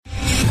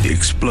The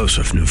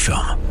explosive new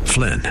film,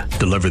 Flynn,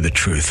 deliver the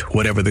truth,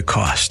 whatever the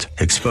cost,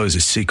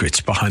 exposes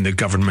secrets behind the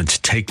government's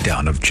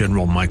takedown of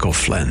General Michael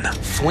Flynn.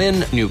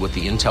 Flynn knew what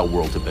the intel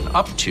world had been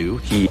up to.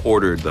 He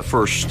ordered the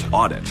first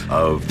audit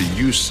of the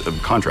use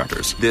of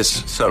contractors.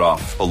 This set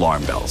off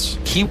alarm bells.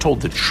 He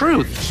told the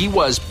truth. He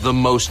was the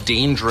most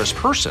dangerous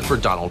person for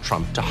Donald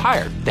Trump to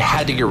hire. They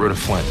had to get rid of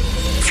Flynn.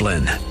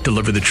 Flynn,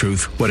 deliver the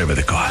truth, whatever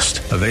the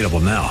cost. Available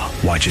now.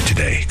 Watch it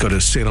today. Go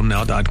to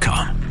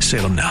salemnow.com.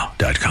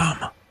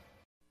 salemnow.com.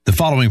 The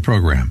following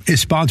program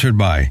is sponsored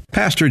by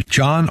Pastor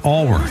John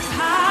Allworth.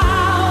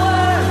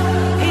 Power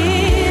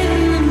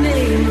in the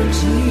name of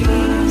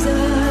Jesus.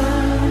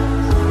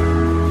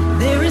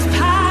 There is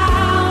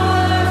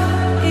power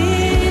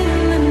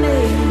in the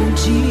name of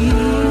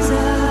Jesus.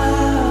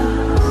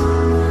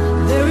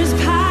 There is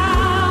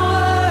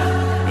power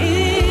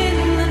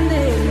in the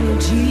name of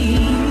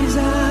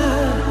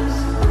Jesus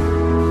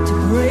to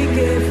break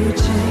every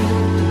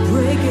chain, to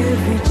break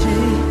every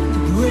chain, to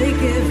break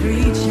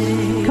every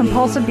chain.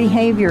 Compulsive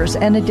behaviors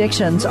and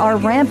addictions are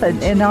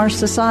rampant in our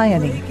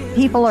society.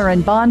 People are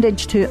in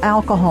bondage to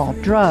alcohol,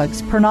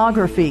 drugs,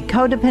 pornography,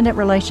 codependent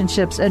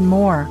relationships, and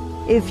more.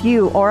 If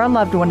you or a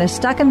loved one is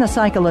stuck in the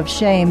cycle of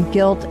shame,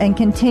 guilt, and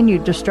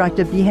continued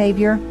destructive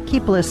behavior,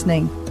 keep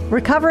listening.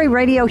 Recovery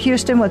Radio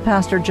Houston with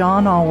Pastor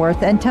John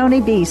Allworth and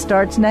Tony B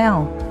starts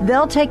now.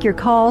 They'll take your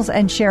calls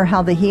and share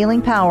how the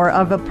healing power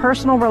of a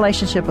personal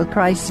relationship with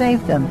Christ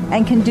saved them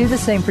and can do the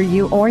same for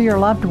you or your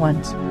loved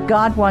ones.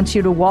 God wants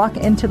you to walk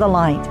into the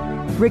light.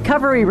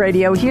 Recovery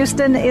Radio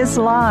Houston is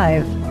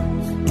live.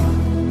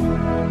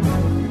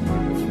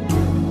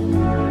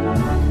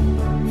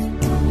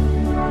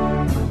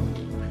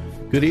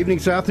 Good evening,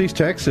 Southeast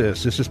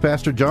Texas. This is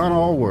Pastor John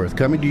Allworth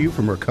coming to you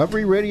from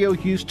Recovery Radio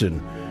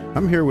Houston.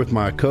 I'm here with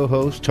my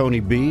co-host, Tony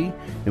B.,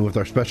 and with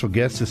our special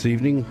guest this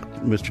evening,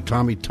 Mr.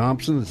 Tommy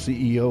Thompson, the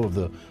CEO of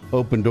the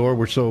Open Door.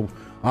 We're so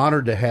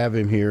honored to have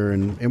him here,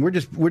 and we're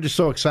just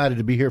so excited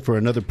to be here for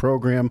another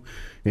program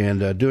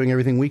and doing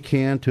everything we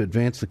can to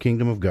advance the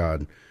kingdom of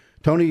God.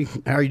 Tony,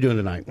 how are you doing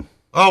tonight?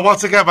 Oh,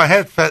 once I got my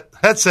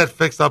headset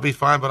fixed, I'll be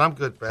fine, but I'm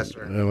good,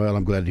 Pastor. Well,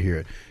 I'm glad to hear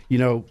it. You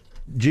know,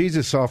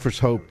 Jesus offers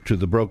hope to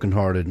the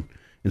brokenhearted,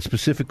 and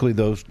specifically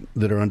those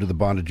that are under the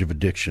bondage of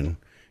addiction.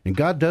 And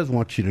God does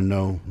want you to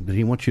know that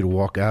he wants you to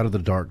walk out of the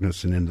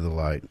darkness and into the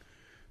light.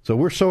 So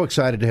we're so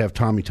excited to have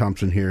Tommy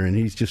Thompson here, and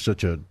he's just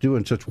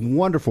doing such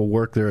wonderful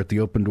work there at the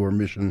Open Door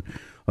mission.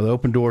 The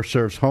Open Door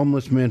serves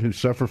homeless men who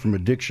suffer from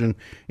addiction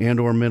and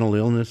or mental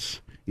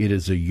illness. It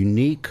is a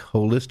unique,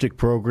 holistic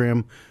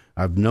program.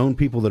 I've known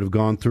people that have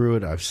gone through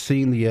it. I've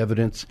seen the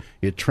evidence.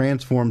 It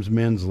transforms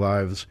men's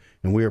lives,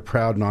 and we are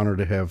proud and honored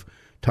to have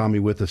Tommy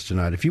with us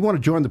tonight. If you want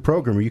to join the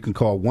program, you can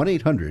call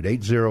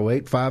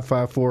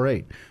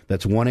 1-800-808-5548.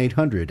 That's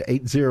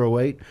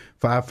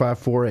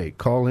 1-800-808-5548.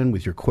 Call in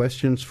with your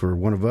questions for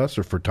one of us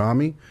or for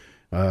Tommy,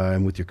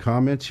 and with your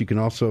comments. You can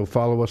also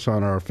follow us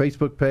on our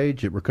Facebook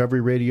page at Recovery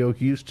Radio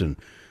Houston.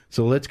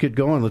 So let's get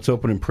going. Let's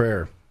open in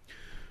prayer.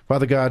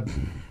 Father God,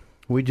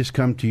 we just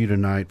come to you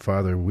tonight,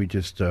 Father. We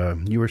just,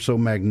 you are so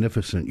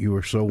magnificent. You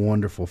are so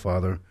wonderful,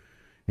 Father.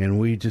 And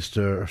we just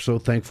are so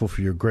thankful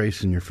for your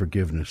grace and your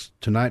forgiveness.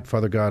 Tonight,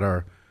 Father God,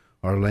 our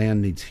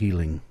land needs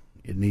healing.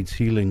 It needs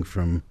healing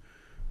from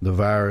the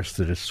virus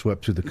that has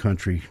swept through the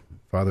country.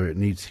 Father, it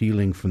needs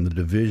healing from the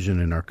division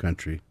in our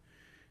country.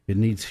 It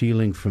needs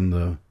healing from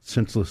the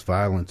senseless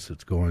violence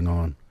that's going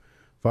on.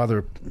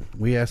 Father,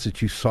 we ask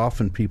that you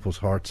soften people's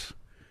hearts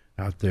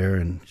out there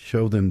and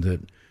show them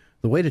that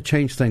the way to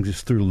change things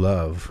is through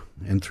love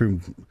and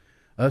through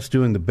us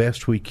doing the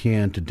best we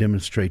can to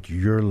demonstrate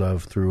your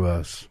love through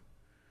us.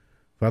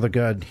 Father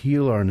God,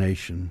 heal our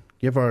nation.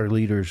 Give our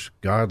leaders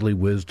godly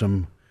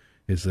wisdom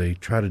as they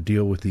try to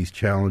deal with these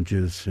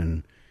challenges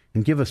and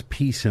give us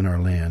peace in our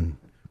land.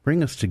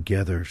 Bring us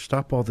together.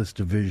 Stop all this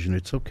division.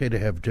 It's okay to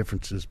have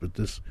differences, but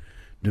this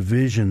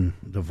division,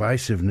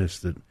 divisiveness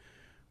that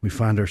we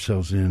find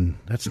ourselves in,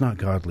 that's not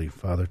godly,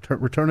 Father.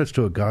 Return us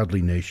to a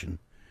godly nation.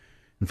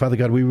 And Father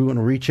God, we want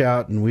to reach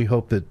out, and we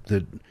hope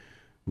that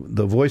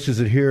the voices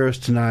that hear us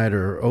tonight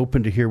are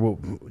open to hear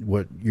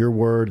what your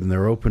word, and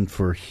they're open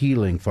for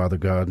healing, Father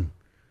God.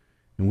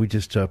 And we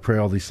just pray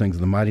all these things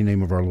in the mighty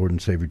name of our Lord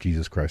and Savior,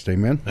 Jesus Christ.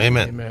 Amen?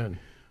 Amen. Amen.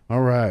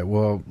 All right.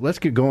 Well, let's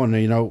get going.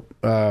 You know,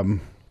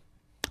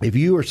 if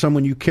you or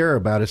someone you care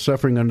about is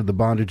suffering under the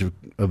bondage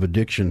of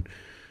addiction,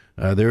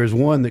 there is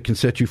one that can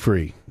set you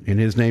free, and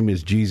his name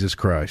is Jesus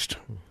Christ.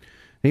 And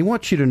he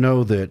wants you to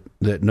know that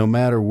no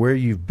matter where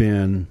you've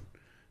been,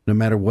 no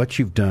matter what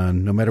you've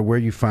done, no matter where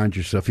you find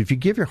yourself, if you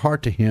give your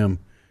heart to him,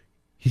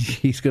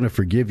 he's going to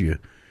forgive you.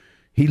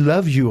 He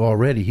loves you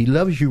already. He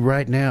loves you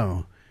right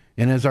now.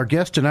 And as our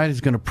guest tonight is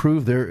going to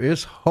prove, there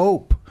is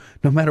hope.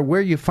 No matter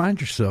where you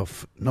find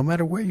yourself,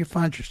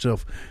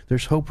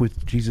 there's hope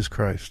with Jesus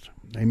Christ.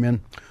 Amen.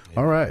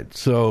 All right.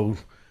 So,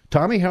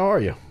 Tommy, how are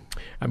you?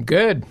 I'm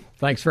good.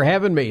 Thanks for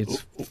having me.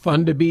 It's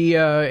fun to be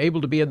able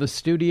to be in the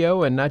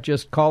studio and not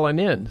just calling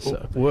in.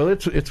 So. Well,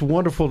 it's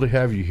wonderful to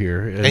have you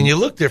here, and you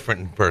look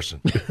different in person.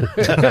 You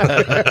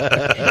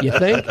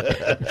think?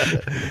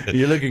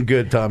 You're looking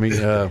good, Tommy.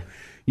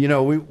 You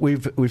know,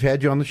 we've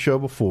had you on the show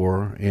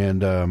before,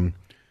 and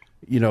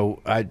you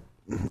know,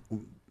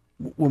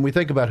 when we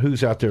think about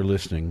who's out there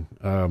listening,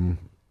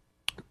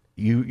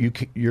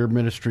 your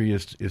ministry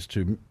is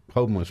to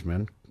homeless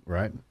men,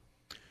 right?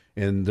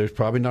 And there's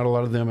probably not a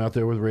lot of them out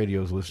there with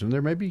radios listening.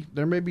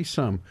 There may be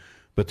some,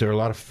 but there are a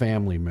lot of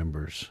family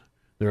members.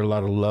 There are a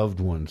lot of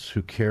loved ones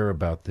who care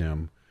about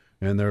them,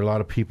 and there are a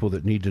lot of people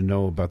that need to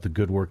know about the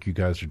good work you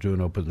guys are doing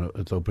at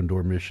the Open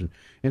Door Mission,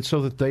 and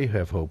so that they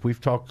have hope.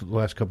 We've talked the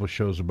last couple of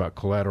shows about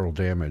collateral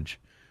damage,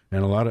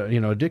 and a lot of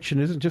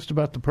addiction isn't just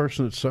about the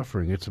person that's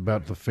suffering. It's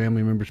about the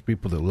family members,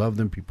 people that love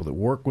them, people that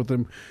work with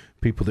them,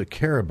 people that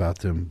care about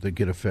them that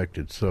get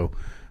affected. So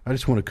I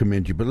just want to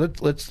commend you,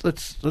 but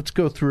let's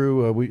go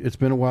through. It's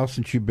been a while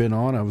since you've been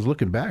on. I was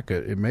looking back;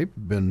 it may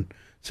have been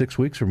 6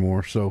 weeks or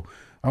more. So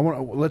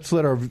let's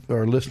let our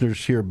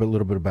listeners hear a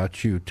little bit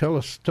about you. Tell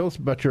us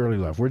about your early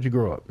life. Where'd you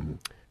grow up?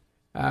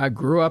 I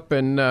grew up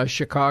in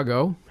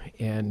Chicago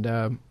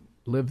and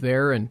lived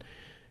there, and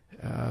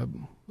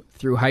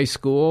through high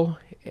school.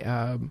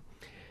 What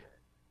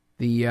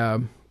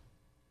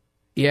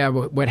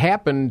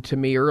happened to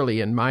me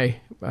early in my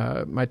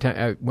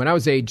time when I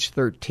was age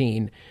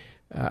 13.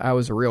 I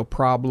was a real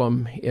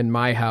problem in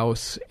my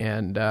house,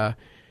 and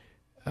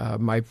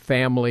my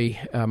family,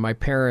 my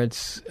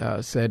parents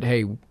said,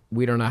 hey,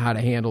 we don't know how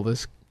to handle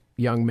this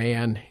young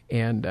man.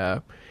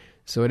 And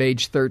so at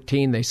age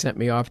 13, they sent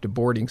me off to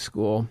boarding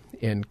school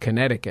in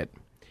Connecticut.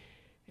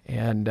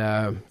 And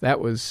that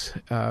was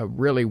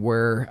really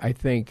where I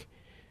think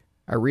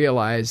I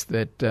realized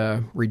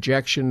that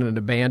rejection and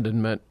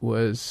abandonment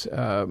was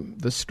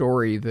the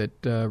story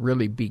that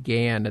really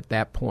began at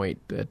that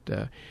point,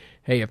 that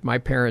hey, if my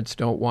parents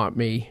don't want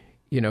me,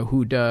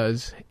 who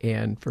does?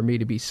 And for me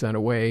to be sent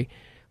away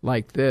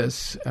like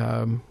this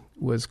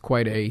was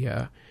quite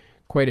a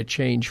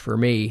change for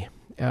me.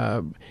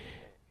 It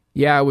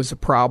was a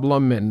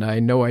problem, and I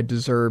know I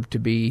deserved to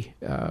be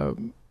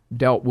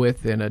dealt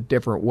with in a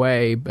different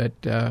way,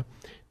 but to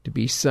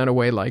be sent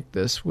away like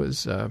this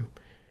was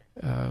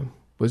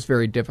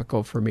very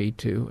difficult for me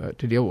to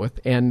deal with.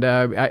 And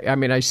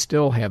I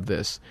still have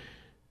this.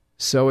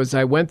 So as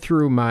I went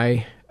through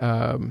my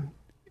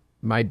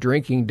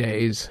drinking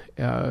days,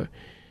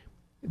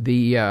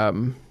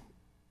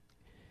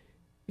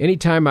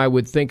 anytime I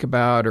would think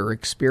about or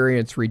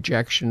experience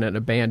rejection and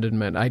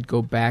abandonment, I'd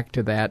go back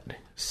to that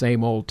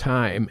same old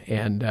time.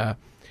 And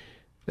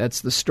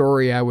that's the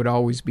story I would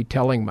always be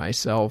telling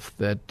myself,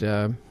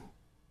 that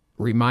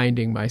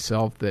reminding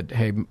myself that,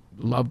 hey,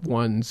 loved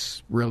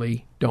ones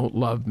really don't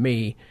love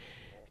me.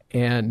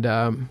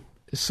 And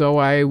so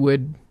I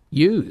would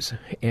use.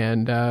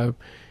 And as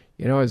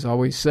I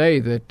always say,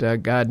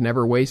 that God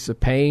never wastes a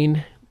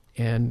pain,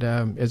 and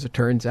as it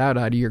turns out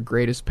of your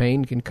greatest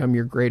pain can come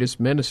your greatest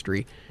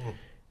ministry.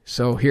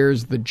 So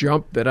here's the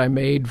jump that I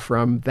made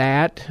from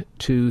that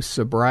to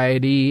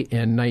sobriety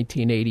in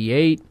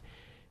 1988,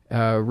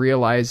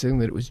 realizing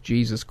that it was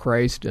Jesus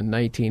Christ in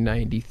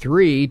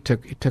 1993.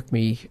 It took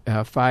me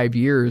 5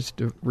 years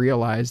to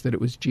realize that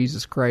it was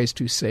Jesus Christ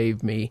who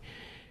saved me.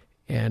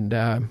 And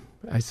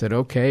I said,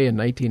 okay, in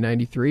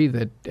 1993,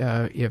 that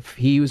if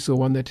he was the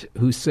one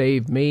who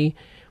saved me,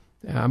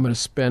 I'm going to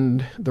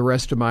spend the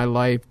rest of my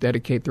life,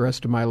 dedicate the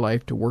rest of my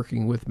life to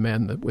working with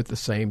men with the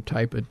same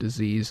type of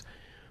disease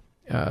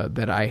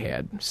that I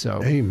had.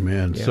 So,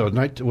 amen. Yeah. So,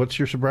 what's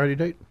your sobriety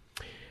date?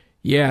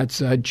 Yeah,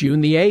 it's June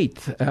the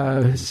 8th.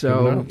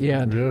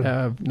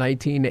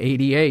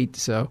 1988.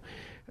 So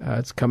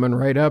it's coming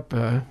right up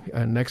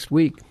next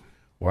week.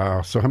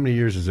 Wow. So how many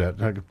years is that?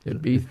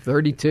 It'd be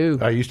 32.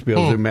 I used to be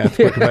able to do math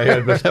quick in my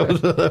head, but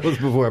that was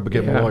before I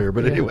became a lawyer.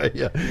 But anyway,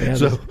 yeah.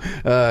 So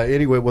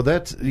anyway, well,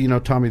 that's,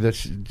 Tommy,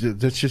 that's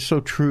just so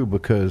true,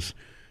 because,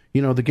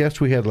 the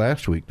guest we had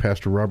last week,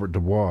 Pastor Robert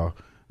Dubois,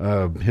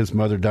 his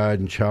mother died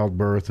in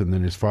childbirth, and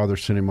then his father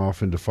sent him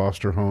off into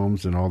foster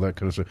homes and all that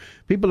kind of stuff.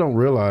 People don't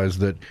realize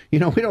that, we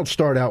don't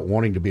start out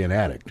wanting to be an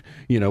addict.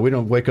 We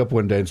don't wake up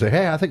one day and say,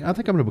 hey, I think I'm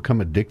going to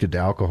become addicted to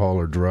alcohol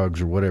or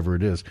drugs or whatever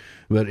it is.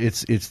 But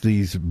it's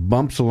these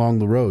bumps along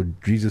the road.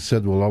 Jesus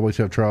said we'll always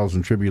have trials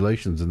and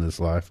tribulations in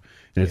this life,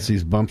 and it's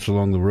these bumps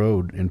along the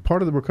road. And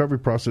part of the recovery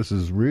process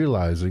is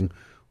realizing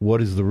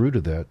what is the root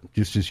of that,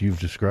 just as you've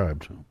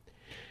described.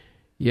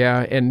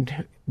 Yeah,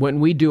 and when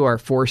we do our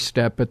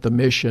 4-step at the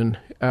mission,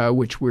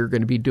 which we're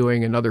going to be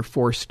doing another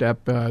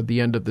 4-step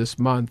the end of this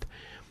month,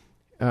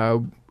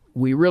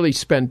 we really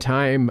spend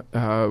time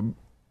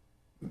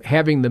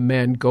having the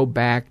men go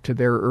back to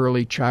their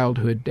early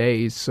childhood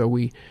days. So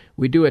we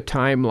do a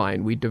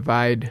timeline. We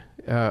divide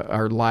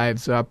our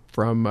lives up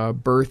from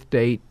birth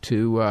date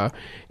to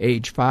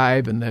age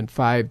 5, and then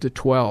 5 to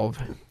 12,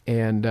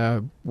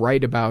 and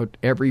write about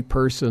every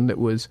person that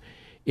was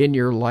in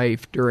your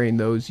life during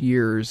those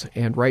years,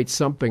 and write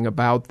something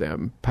about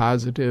them,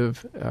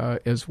 positive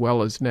as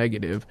well as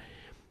negative.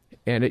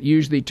 And it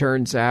usually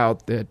turns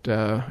out that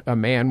a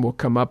man will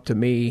come up to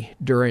me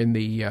during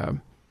the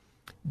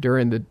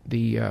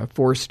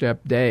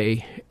 4-step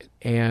day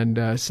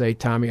and say,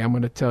 "Tommy, I'm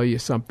going to tell you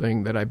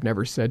something that I've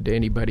never said to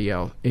anybody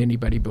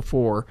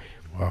before."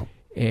 Wow.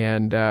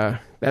 And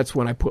that's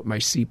when I put my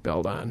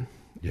seatbelt on.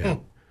 Yeah,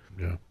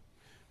 yeah.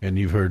 And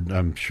you've heard,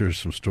 I'm sure,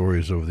 some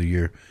stories over the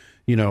year.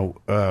 You know,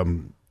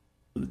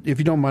 if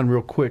you don't mind,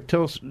 real quick,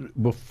 tell us,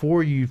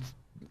 before you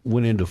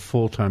went into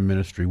full-time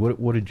ministry,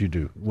 what did you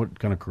do? What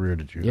kind of career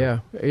did you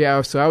have?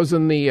 Yeah. So I was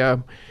in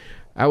the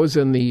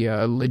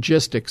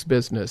logistics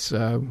business,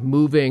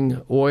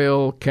 moving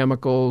oil,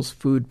 chemicals,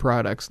 food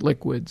products,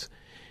 liquids.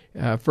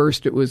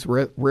 First, it was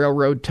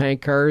railroad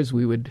tank cars.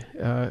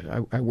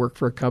 I worked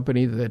for a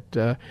company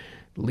that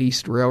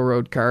leased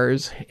railroad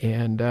cars,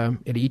 and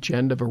at each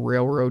end of a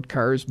railroad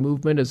car's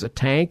movement is a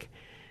tank.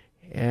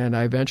 And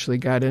I eventually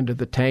got into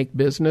the tank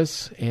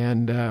business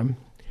and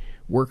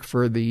worked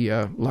for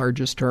the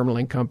largest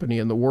terminaling company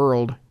in the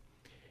world,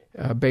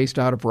 based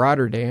out of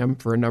Rotterdam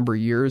for a number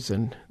of years.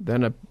 And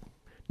then a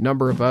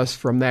number of us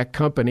from that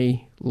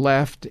company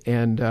left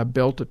and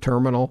built a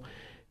terminal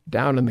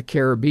down in the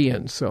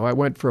Caribbean. So I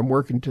went from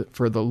working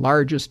for the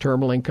largest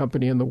terminaling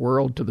company in the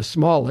world to the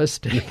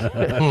smallest.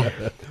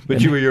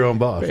 But you were your own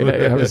boss.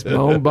 I was my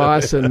own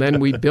boss, and then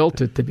we built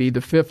it to be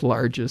the 5th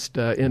largest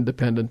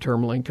independent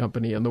terminaling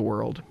company in the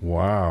world.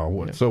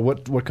 Wow. Yeah. So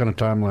what kind of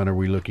timeline are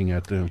we looking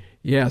at then?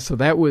 Yeah, so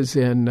that was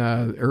in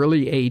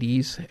early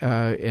 80s,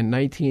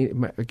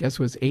 I guess it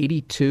was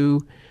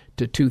 82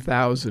 to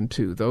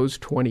 2002. Those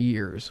 20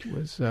 years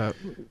was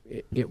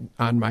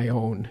on my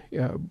own,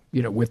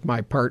 with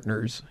my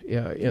partners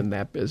in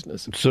that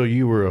business. So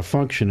you were a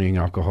functioning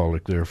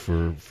alcoholic there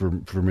for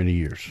many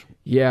years.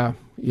 Yeah.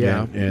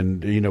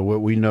 And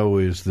what we know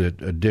is that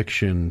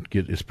addiction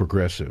is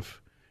progressive.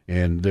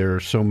 And there are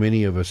so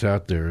many of us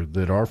out there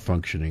that are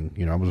functioning.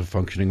 I was a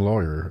functioning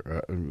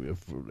lawyer,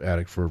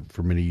 addict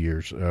for many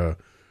years.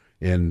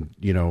 And,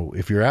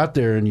 if you're out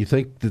there and you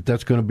think that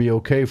that's going to be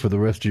okay for the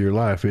rest of your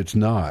life, it's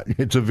not.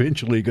 It's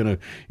eventually going to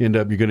end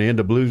up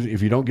losing.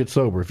 If you don't get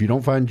sober, if you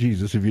don't find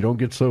Jesus, if you don't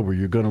get sober,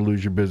 you're going to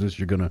lose your business.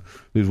 You're going to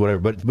lose whatever.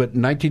 But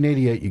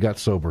 1988, you got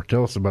sober.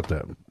 Tell us about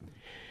that.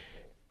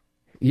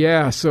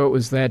 Yeah, so it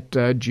was that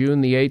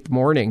June the 8th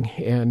morning,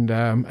 and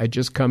I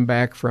just come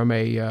back from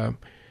a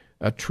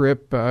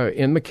trip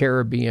in the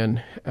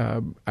Caribbean.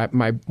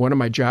 One of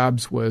my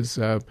jobs was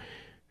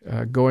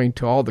going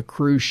to all the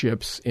cruise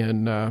ships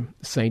in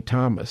St.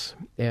 Thomas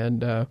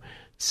and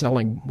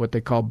selling what they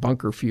call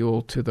bunker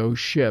fuel to those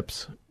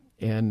ships.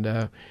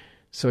 And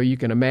so you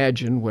can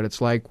imagine what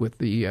it's like with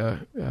the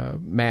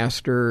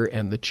master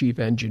and the chief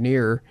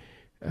engineer.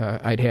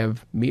 I'd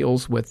have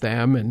meals with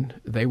them, and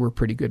they were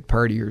pretty good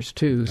partiers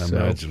too. I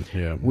imagine,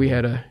 yeah. We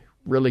had a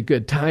really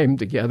good time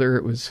together.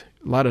 It was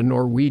a lot of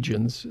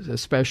Norwegians,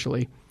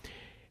 especially.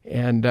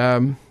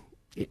 And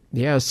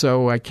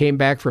so I came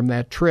back from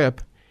that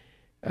trip.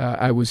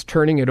 I was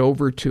turning it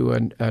over to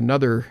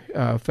another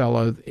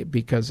fellow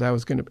because I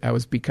was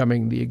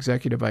becoming the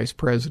executive vice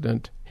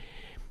president,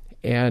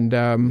 and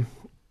my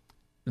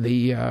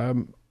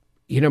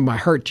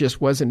heart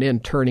just wasn't in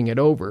turning it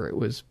over. It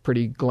was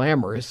pretty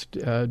glamorous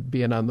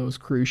being on those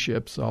cruise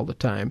ships all the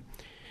time,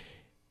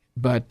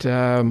 but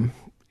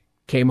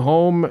came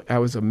home. I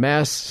was a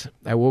mess.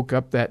 I woke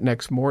up that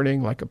next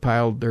morning like a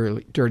pile of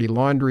dirty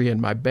laundry in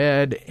my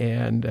bed,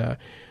 and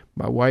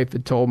my wife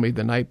had told me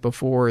the night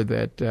before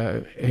that,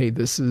 hey,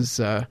 this is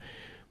got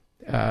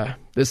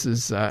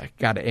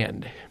to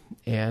end.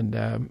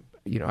 And,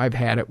 I've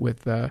had it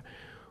with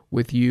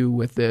you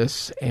with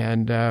this.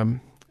 And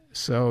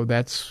so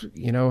that's,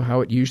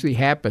 how it usually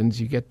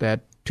happens. You get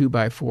that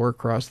 2x4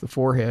 across the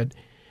forehead.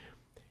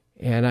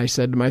 And I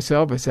said to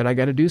myself, I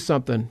got to do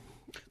something.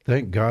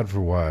 Thank God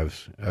for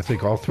wives. I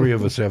think all three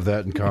of us have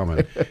that in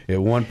common.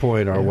 At one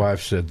point, our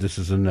wife said, "This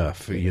is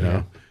enough."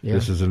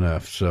 This is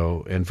enough.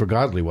 So, and for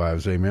godly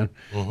wives, amen.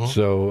 Mm-hmm.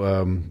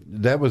 So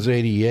that was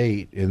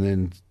 88,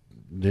 and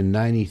then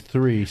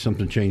 93,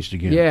 something changed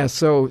again. Yeah.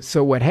 So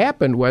what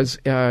happened was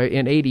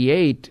in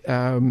 88,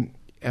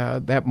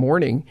 that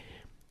morning,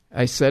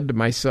 I said to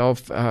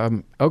myself,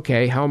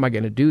 "Okay, how am I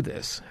going to do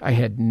this?" I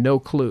had no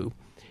clue.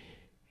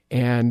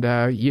 And,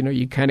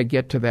 you kind of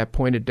get to that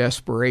point of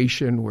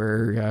desperation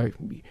where,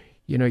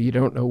 you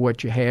don't know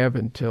what you have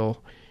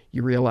until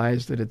you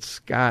realize that it's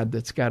God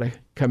that's got to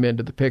come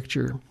into the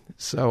picture.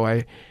 So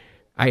I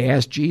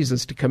asked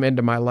Jesus to come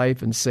into my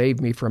life and save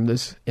me from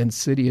this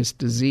insidious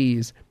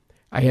disease.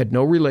 I had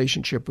no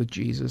relationship with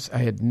Jesus. I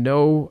had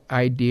no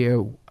idea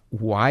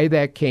why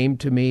that came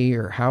to me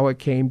or how it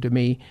came to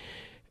me,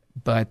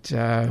 but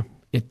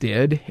it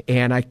did,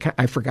 and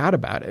I forgot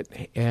about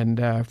it, and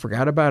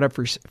forgot about it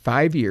for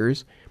 5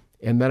 years,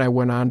 and then I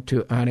went on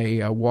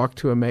a Walk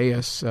to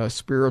Emmaus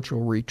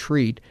spiritual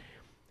retreat,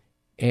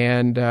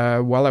 and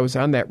while I was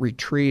on that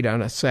retreat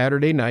on a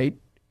Saturday night,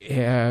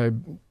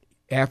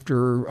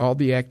 after all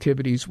the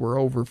activities were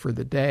over for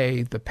the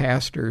day, the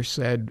pastor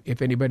said,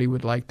 "If anybody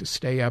would like to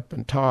stay up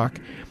and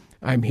talk,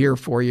 I'm here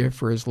for you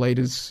for as late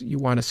as you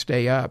want to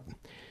stay up."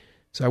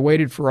 So I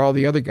waited for all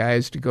the other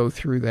guys to go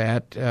through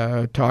that,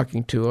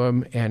 talking to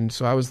them, and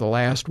so I was the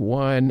last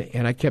one,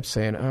 and I kept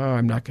saying, oh,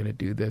 I'm not going to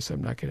do this,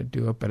 I'm not going to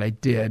do it, but I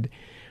did.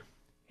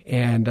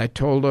 And I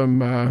told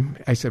him,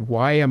 I said,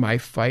 why am I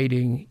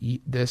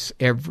fighting this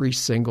every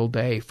single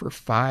day? For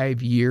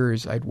 5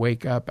 years, I'd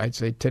wake up, I'd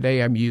say,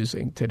 today I'm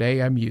using,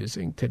 today I'm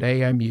using,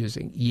 today I'm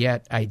using,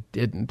 yet I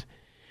didn't.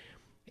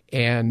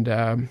 And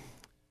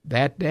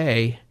that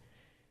day,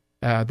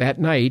 that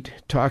night,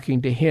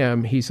 talking to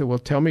him, he said, well,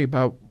 tell me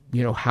about,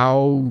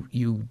 how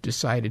you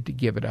decided to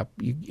give it up.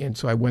 And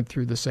so I went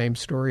through the same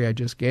story I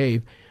just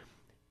gave.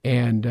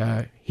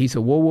 And he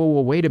said,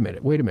 whoa, wait a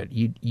minute.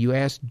 You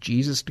asked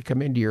Jesus to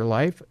come into your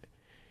life?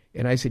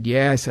 And I said,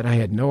 yeah. I said, I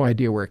had no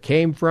idea where it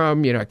came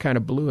from. I kind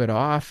of blew it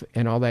off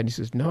and all that. And he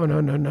says,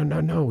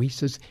 no. He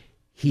says,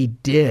 he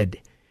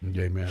did.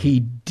 Amen. He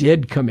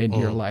did come into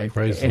your life.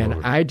 Praise the and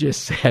Lord. I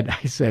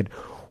said,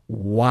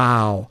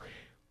 wow.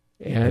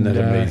 And Isn't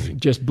that amazing?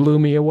 Just blew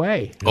me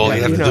away. All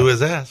you have to do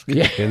is ask.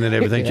 Yeah. And then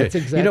everything That's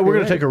changed. exactly we're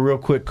going right. to take a real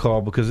quick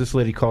call because this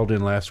lady called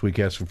in last week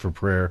asking for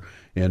prayer,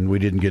 and we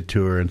didn't get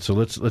to her. And so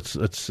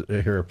let's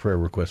hear a prayer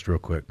request real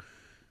quick.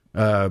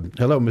 Hello,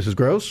 Mrs.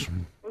 Gross.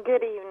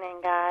 Good evening,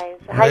 guys.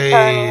 Hi, Hey,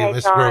 Tony. Hey,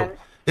 Miss John. Groves.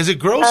 Is it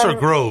Gross or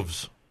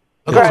Groves?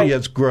 Gross. Yeah,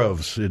 it's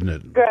Groves, isn't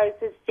it? Gross.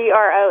 It's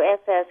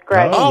Gross.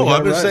 Gross. Oh, we got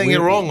I've been it right. saying it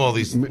We- wrong all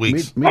these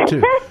weeks. Me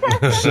too.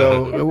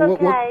 So,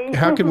 It's okay.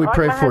 how can we Like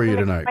pray my for you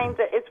husband tonight? explains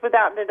it, it's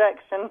without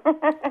deduction.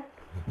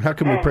 How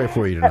can we pray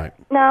for you tonight?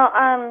 No,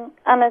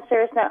 on a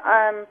serious note,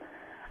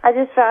 I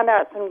just found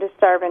out some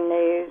disturbing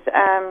news.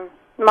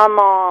 My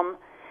mom,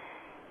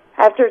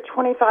 after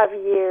 25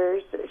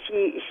 years,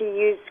 she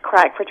used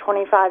crack for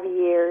 25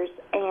 years,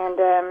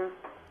 and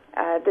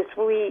this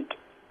week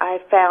I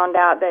found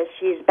out that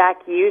she's back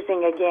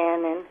using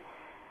again, and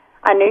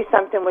I knew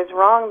something was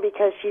wrong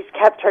because she's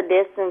kept her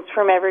distance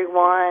from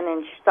everyone,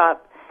 and she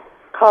stopped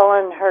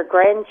calling her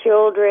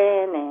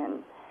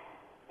grandchildren,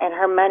 and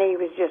her money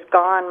was just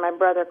gone. My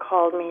brother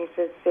called me, he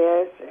says,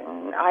 sis,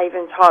 and I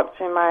even talked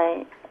to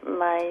my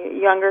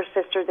younger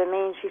sister than me,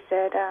 and she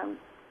said,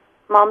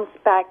 Mom's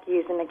back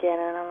using again,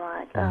 and I'm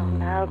like, oh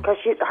no, because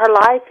her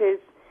life is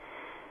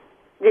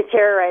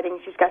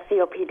deteriorating. She's got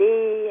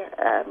COPD,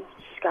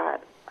 she's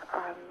got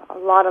a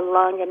lot of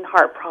lung and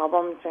heart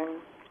problems, and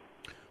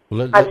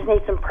I just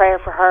need some prayer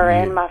for her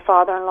and my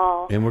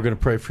father-in-law. And we're going to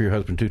pray for your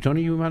husband too.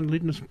 Tony, you mind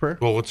leading us in prayer?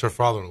 Well, what's her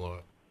father-in-law?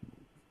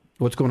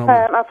 What's going on?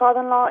 With My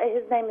father-in-law,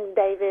 his name is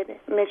David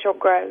Mitchell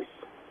Gross,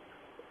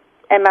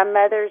 and my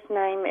mother's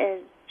name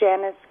is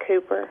Janice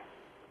Cooper.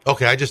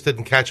 Okay, I just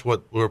didn't catch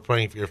what we were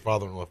praying for your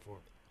father-in-law for.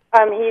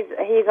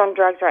 He's on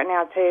drugs right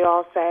now too.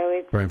 Also,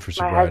 it's Praying for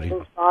my sobriety.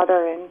 husband's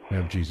father, and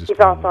Have Jesus he's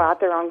come also out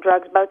there on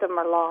drugs. Both of them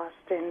are lost,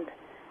 and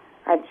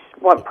I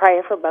just want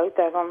prayer for both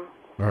of them.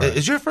 All right.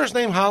 Is your first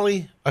name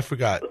Holly? I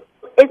forgot.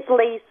 It's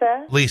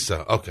Lisa.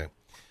 Lisa, okay.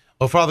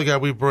 Well, Father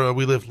God, we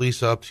lift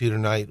Lisa up to you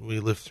tonight. We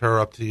lift her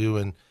up to you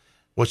and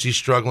what she's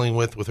struggling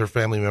with her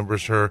family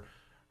members, her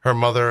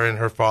mother and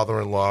her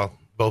father-in-law,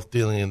 both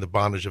dealing in the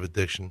bondage of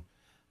addiction.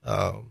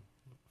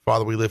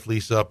 Father, we lift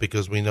Lisa up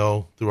because we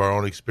know through our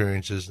own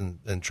experiences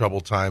and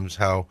troubled times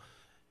how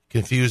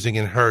confusing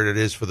and hurt it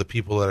is for the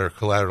people that are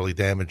collaterally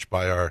damaged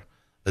by our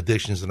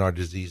addictions and our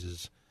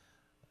diseases.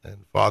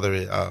 And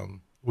Father,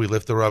 we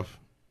lift her up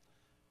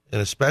in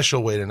a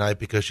special way tonight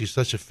because she's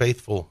such a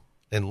faithful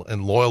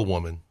and loyal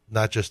woman,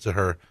 not just to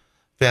her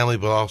family,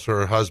 but also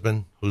her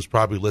husband, who's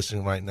probably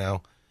listening right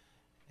now.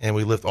 And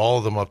we lift all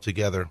of them up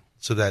together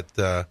so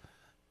that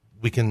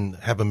we can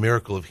have a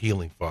miracle of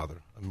healing, Father,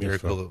 a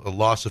miracle, a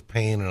loss of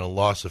pain and a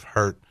loss of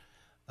hurt.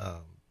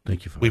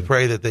 Thank you, Father. We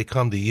pray that they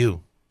come to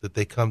you,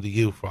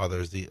 Father,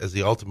 as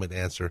the ultimate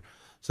answer,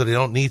 so they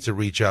don't need to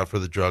reach out for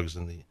the drugs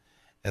and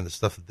the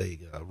stuff that they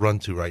run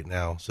to right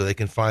now, so they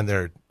can find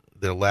their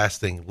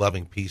lasting,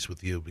 loving peace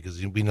with you,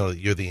 because we know that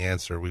you're the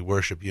answer. We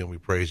worship you and we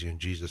praise you in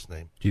Jesus'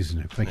 name. Jesus'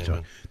 name. Thank you, Amen.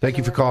 Tony. Thank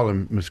you for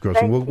calling, Miss Gross.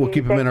 And we'll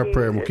keep him in our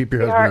prayer, and we'll keep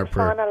your husband in our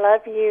prayer. Son, I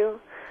love you.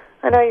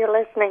 I know you're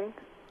listening.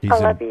 I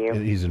love you.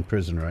 He's in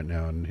prison right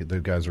now, and the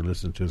guys are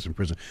listening to us in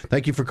prison.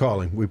 Thank you for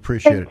calling. We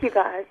appreciate Thank it. you,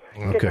 guys.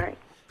 Okay.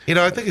 Good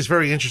night. I think it's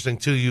very interesting,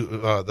 too,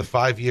 the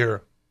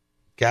 5-year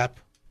gap,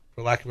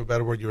 for lack of a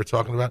better word, you were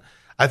talking about.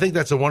 I think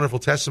that's a wonderful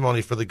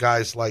testimony for the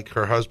guys like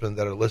her husband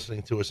that are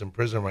listening to us in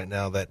prison right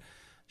now, that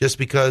just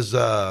because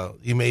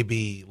you may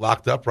be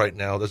locked up right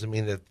now doesn't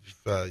mean that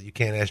you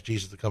can't ask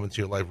Jesus to come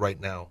into your life right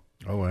now.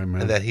 Oh,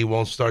 amen. And that he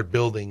won't start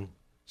building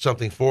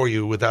something for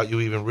you without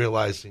you even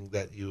realizing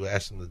that you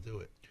asked him to do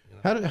it.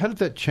 How did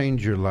that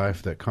change your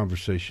life, that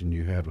conversation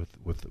you had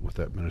with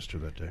that minister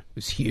that day? It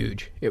was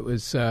huge. It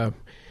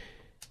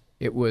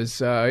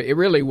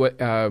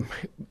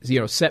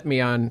really set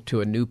me on to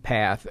a new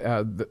path.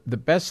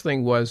 The best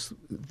thing was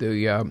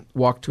the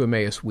Walk to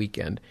Emmaus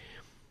weekend.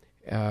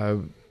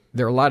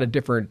 There are a lot of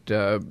different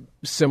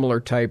similar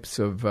types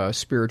of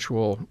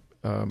spiritual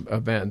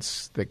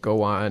events that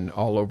go on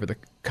all over the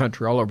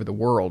country, all over the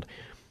world.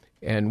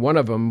 And one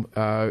of them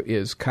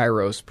is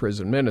Kairos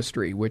Prison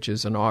Ministry, which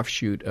is an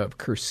offshoot of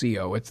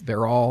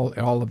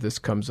Curcio. All of this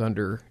comes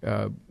under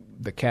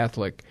the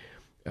Catholic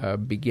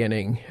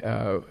beginning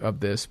of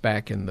this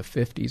back in the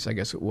 50s, I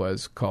guess it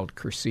was, called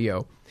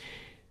Curcio.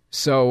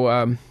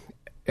 So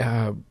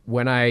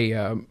when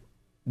I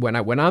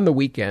went on the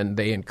weekend,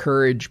 they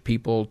encourage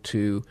people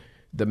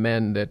the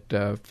men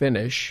that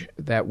finish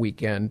that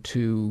weekend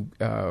to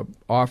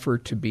offer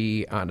to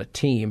be on a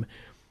team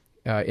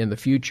in the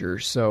future.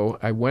 So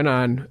I went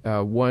on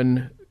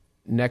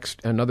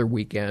another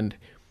weekend,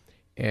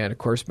 and of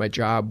course my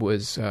job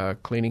was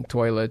cleaning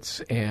toilets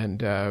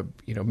and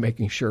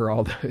making sure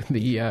all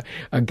the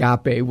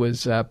agape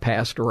was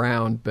passed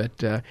around.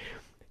 But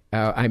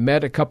I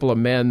met a couple of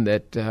men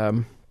that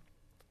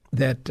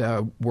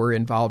were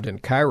involved in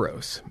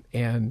Kairos,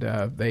 and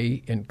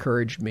they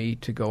encouraged me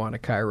to go on a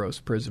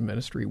Kairos prison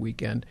ministry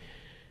weekend.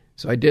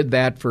 So I did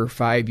that for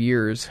 5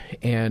 years,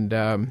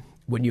 and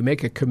when you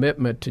make a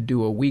commitment to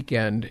do a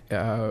weekend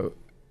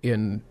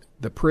in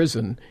the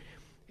prison,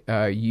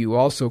 you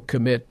also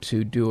commit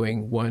to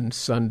doing one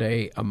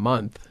Sunday a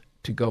month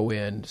to go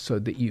in so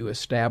that you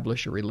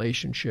establish a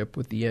relationship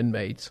with the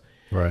inmates.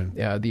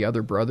 Right. The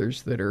other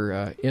brothers that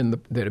are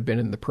that have been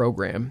in the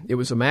program. It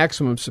was a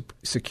maximum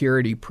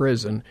security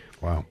prison.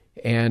 Wow.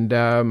 And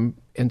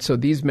so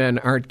these men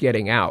aren't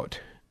getting out.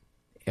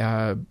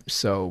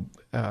 So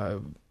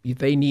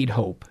they need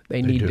hope.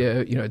 They need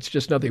to. It's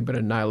just nothing but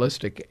a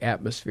nihilistic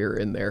atmosphere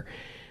in there.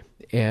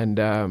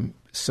 And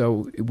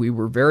so we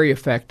were very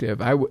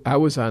effective. I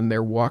was on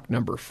their walk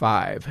number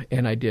 5,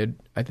 and I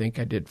think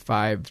I did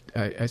 5.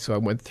 So I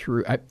went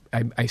through.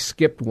 I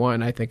skipped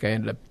one. I think I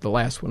ended up, the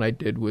last one I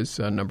did was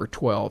number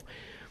 12.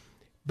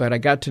 But I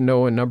got to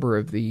know a number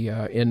of the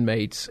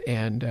inmates,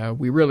 and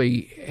we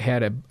really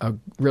had a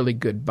really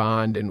good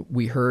bond. And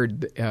we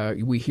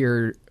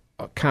hear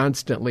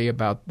constantly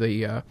about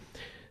the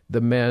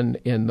men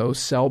in those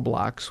cell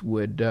blocks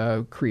would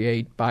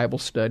create Bible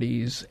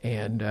studies,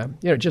 and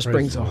it just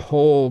brings a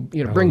whole,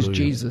 brings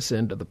Jesus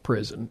into the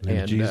prison.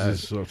 And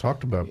Jesus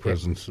talked about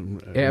prisons.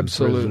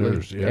 Absolutely,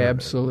 prisoners. Yeah,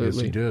 absolutely.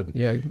 Yes, he did.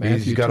 Yeah,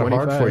 He's got 25. A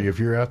heart for you. If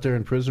you're out there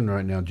in prison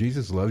right now,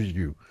 Jesus loves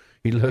you.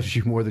 He loves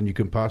you more than you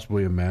can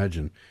possibly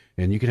imagine,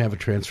 and you can have a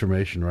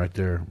transformation right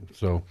there.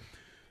 So.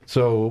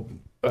 Tell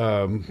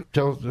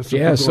us.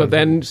 Yeah. So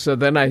then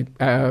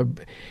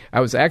I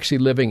was actually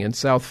living in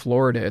South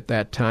Florida at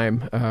that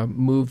time.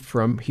 Moved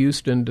from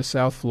Houston to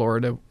South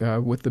Florida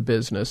with the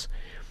business,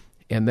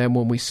 and then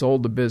when we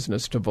sold the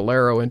business to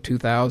Valero in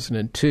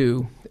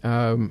 2002,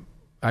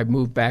 I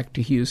moved back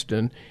to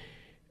Houston,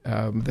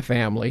 the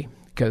family,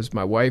 because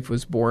my wife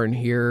was born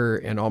here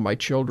and all my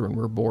children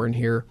were born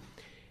here,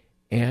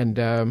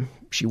 and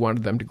she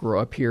wanted them to grow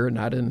up here,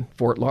 not in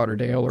Fort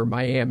Lauderdale or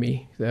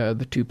Miami,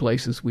 the two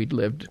places we'd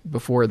lived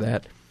before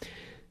that.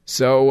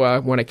 So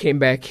when I came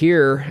back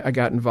here, I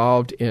got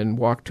involved in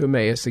Walk to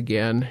Emmaus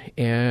again,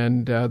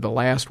 and the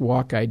last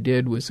walk I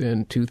did was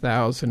in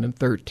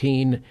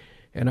 2013,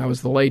 and I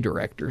was the lay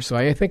director. So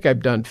I think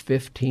I've done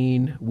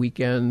 15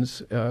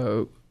 weekends,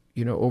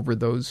 over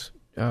those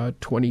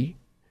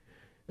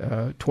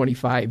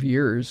 25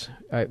 years.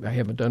 I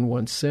haven't done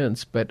one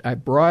since, but I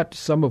brought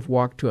some of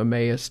Walk to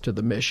Emmaus to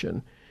the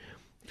mission.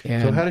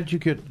 And so how did you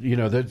get,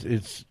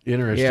 it's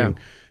interesting,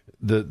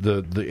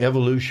 the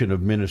evolution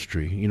of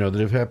ministry, that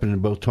have happened in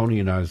both Tony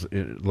and I's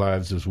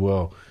lives as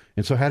well.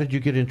 And so how did you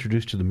get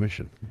introduced to the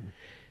mission?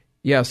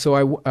 Yeah, so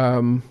I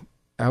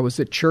was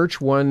at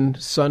church one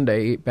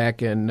Sunday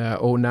back in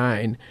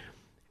 2009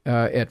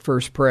 at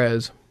First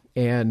Pres,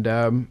 and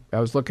I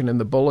was looking in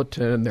the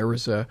bulletin, and there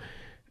was a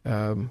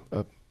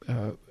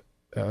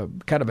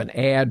kind of an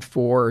ad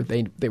for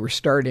they were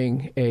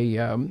starting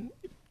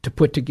to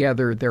put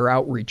together their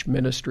outreach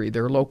ministry,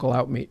 their local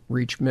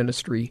outreach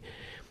ministry,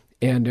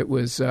 and it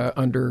was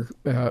under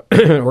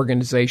an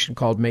organization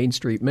called Main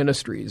Street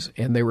Ministries,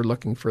 and they were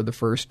looking for the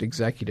first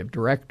executive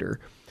director,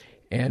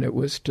 and it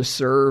was to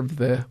serve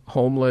the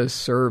homeless,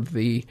 serve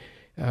the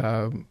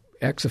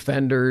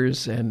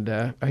ex-offenders, and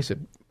I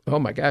said, oh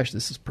my gosh,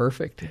 this is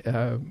perfect,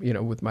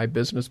 with my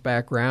business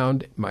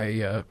background,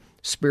 my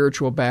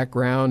spiritual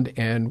background,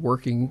 and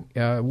working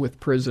with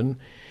prison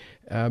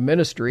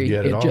ministry,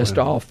 it just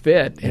all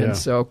fit. And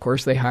so, of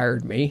course, they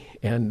hired me.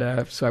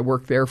 And so I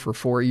worked there for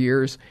 4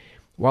 years.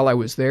 While I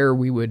was there,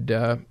 we would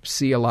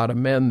see a lot of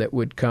men that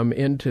would come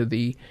into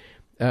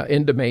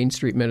Main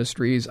Street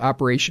Ministries.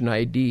 Operation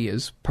ID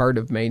is part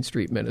of Main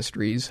Street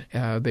Ministries.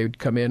 They would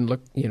come in,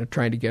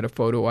 trying to get a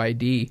photo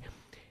ID.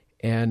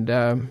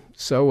 And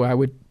so I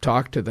would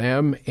talk to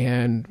them,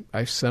 and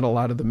I sent a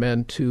lot of the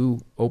men to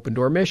Open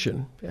Door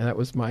Mission, and that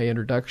was my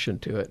introduction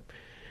to it.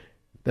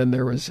 Then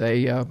there was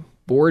a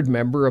board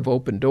member of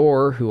Open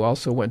Door who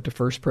also went to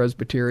First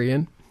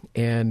Presbyterian,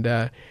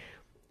 and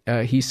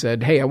he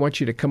said, hey, I want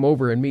you to come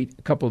over and meet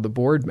a couple of the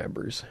board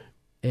members.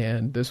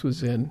 And this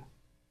was in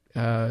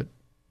 13.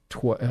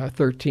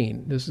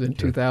 This is in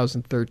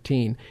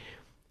 2013.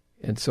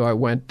 And so I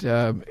went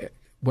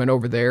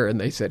over there, and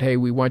they said, hey,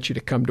 we want you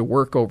to come to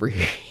work over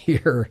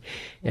here.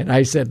 And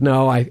I said,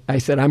 no, I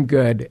said, I'm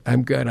good.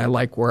 I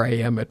like where I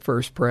am at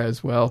First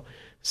Pres. Well,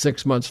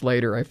 6 months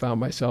later, I found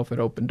myself at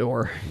Open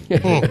Door. They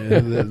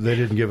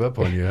didn't give up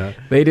on you, huh?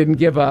 They didn't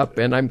give up,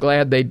 and I'm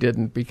glad they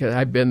didn't, because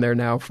I've been there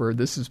now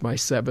this is my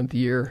 7th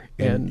year.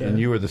 And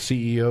you were the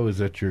CEO? Is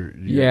that your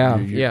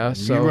yeah.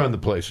 So you run the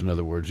place, in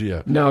other words,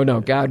 yeah. No,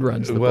 God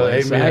runs the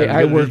place. Amen.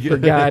 I work for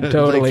God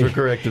totally. Thanks for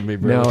correcting me,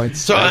 brother. No,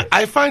 it's so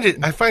I find it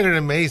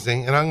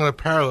amazing, and I'm going to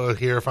parallel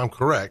here if I'm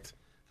correct,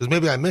 because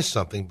maybe I missed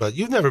something. But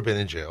you've never been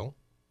in jail.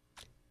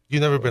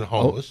 You've never been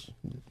homeless.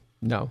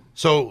 No.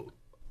 So,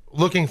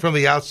 looking from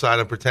the outside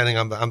and pretending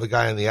I'm the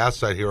guy on the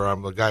outside here, or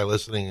I'm the guy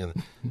listening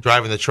and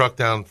driving the truck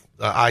down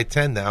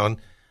I-10 now, and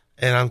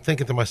I'm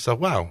thinking to myself,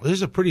 wow, this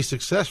is a pretty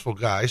successful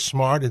guy,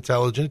 smart,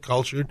 intelligent,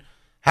 cultured.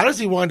 How does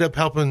he wind up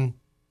helping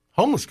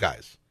homeless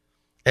guys?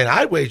 And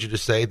I wager to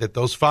say that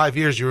those 5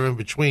 years you were in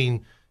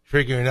between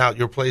figuring out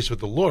your place with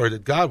the Lord,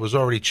 that God was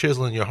already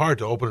chiseling your heart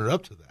to open it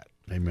up to that.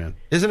 Amen.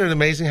 Isn't it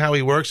amazing how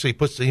he works?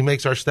 He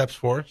makes our steps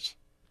for us.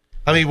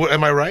 I mean,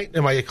 am I right?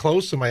 Am I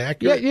close? Am I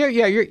accurate?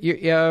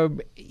 Yeah.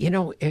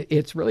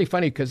 It's really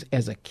funny because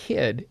as a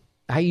kid,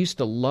 I used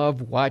to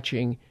love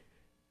watching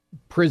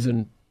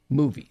prison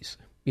movies.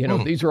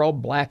 These are all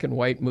black and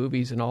white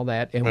movies and all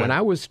that. And when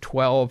I was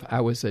 12, I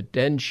was a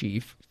den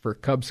chief for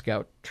Cub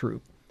Scout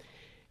troop,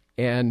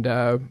 and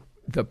the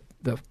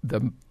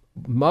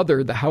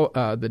mother,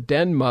 the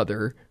den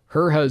mother,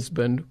 her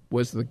husband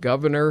was the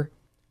governor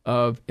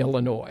of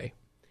Illinois.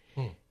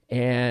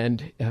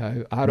 And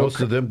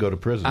most of them go to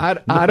prison.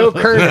 Otto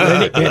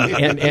Kerner,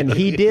 and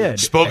he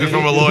did. Spoken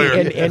from a lawyer,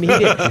 and he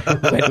did.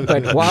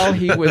 But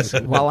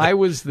while I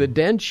was the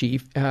den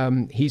chief,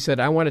 he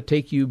said, "I want to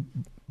take you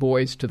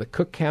boys to the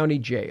Cook County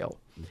Jail."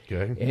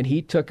 Okay. And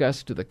he took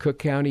us to the Cook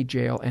County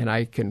Jail, and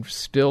I can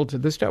still to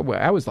this day.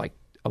 I was like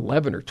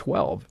 11 or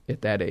 12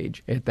 at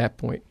that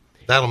point.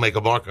 That'll make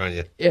a mark on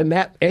you. And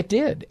that it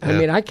did. Yeah. I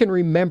mean, I can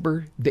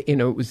remember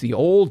it was the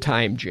old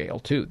time jail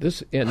too.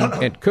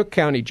 And Cook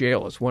County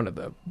Jail is one of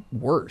the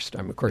worst.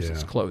 I mean, of course,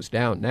 it's closed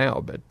down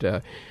now,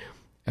 but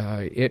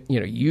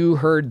you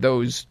heard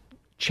those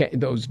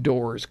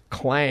doors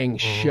clang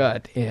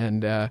shut,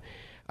 and I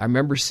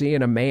remember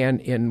seeing a man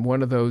in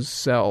one of those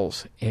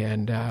cells,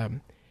 and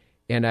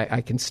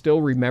I can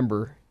still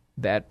remember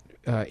that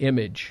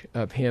image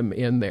of him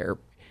in there.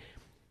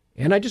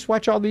 And I just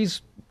watch all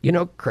these,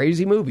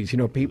 crazy movies.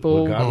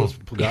 People. Well,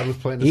 God was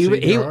planting the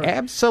seed in your heart.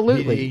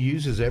 Absolutely. He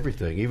uses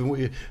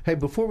everything. Hey,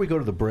 before we go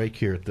to the break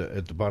here at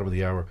the bottom of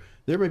the hour,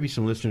 there may be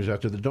some listeners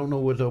out there that don't know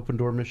what the Open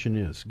Door Mission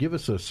is. Give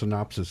us a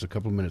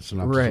couple of minutes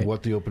synopsis of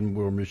what the Open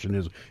Door Mission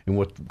is and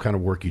what kind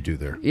of work you do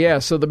there. Yeah,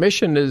 so the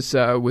mission was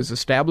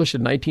established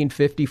in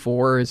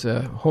 1954 as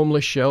a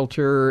homeless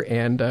shelter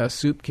and a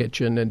soup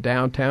kitchen in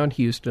downtown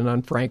Houston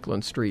on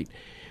Franklin Street.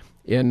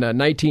 In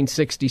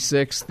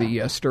 1966,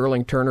 the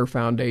Sterling Turner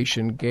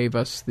Foundation gave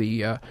us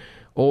the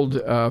old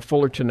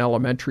Fullerton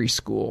Elementary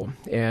School,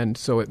 and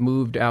so it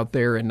moved out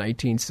there in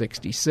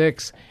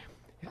 1966.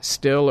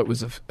 Still, it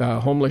was a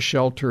homeless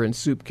shelter and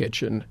soup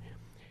kitchen.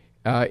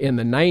 In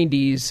the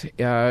 90s,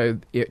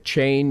 it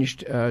changed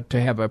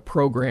to have a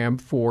program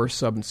for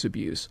substance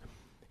abuse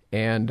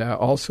and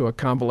also a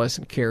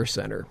convalescent care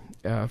center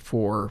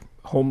for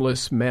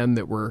homeless men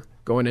that were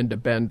going into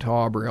Ben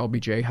Taub or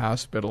LBJ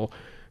Hospital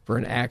for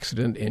an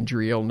accident,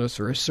 injury, illness,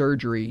 or a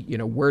surgery.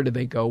 Where do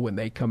they go when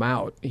they come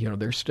out?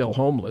 They're still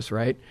homeless,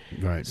 right?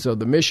 Right. So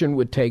the mission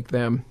would take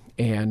them,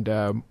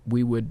 and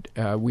we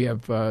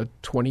have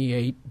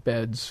 28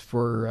 beds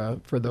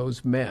for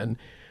those men.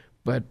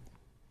 But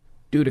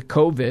due to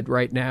COVID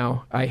right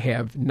now, I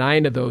have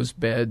 9 of those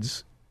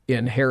beds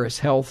in Harris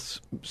Health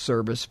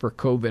Service for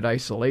COVID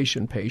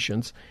isolation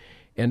patients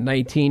and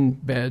 19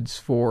 beds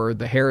for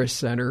the Harris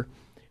Center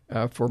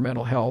for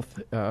mental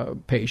health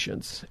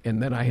patients.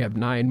 And then I have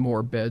 9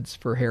 more beds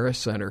for Harris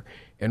Center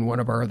and one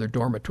of our other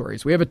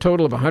dormitories. We have a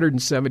total of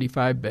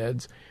 175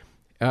 beds.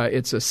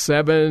 It's a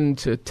 7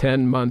 to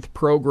 10 month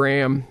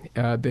program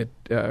that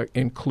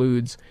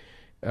includes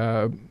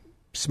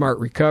smart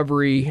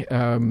recovery.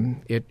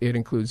 It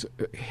includes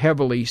a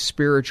heavily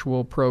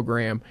spiritual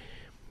program.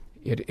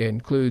 It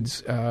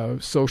includes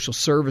social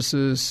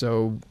services,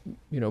 so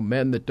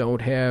men that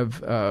don't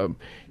have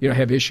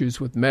have issues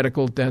with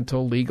medical,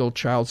 dental, legal,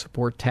 child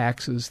support,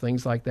 taxes,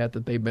 things like that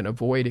they've been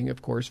avoiding,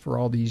 of course, for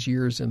all these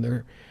years in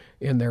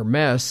their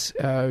mess.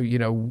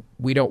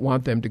 We don't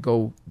want them to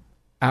go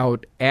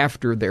out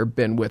after they've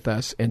been with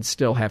us and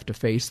still have to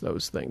face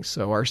those things.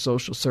 So our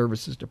social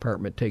services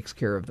department takes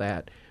care of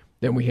that.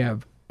 Then we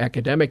have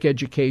academic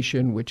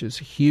education, which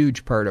is a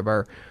huge part of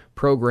our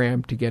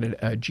program to get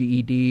a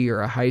GED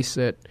or a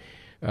HiSET,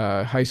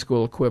 high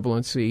school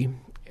equivalency.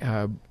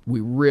 We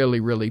really,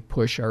 really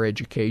push our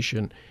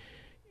education.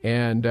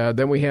 And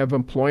then we have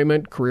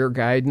employment, career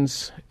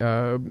guidance,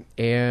 and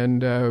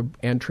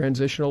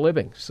transitional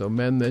living. So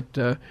men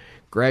that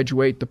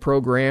graduate the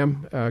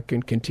program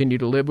can continue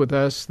to live with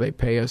us. They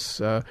pay us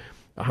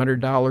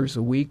 $100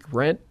 a week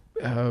rent,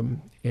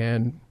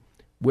 and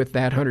with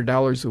that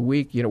 $100 a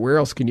week, where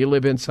else can you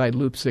live inside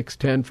Loop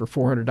 610 for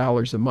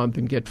 $400 a month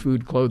and get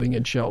food, clothing,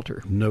 and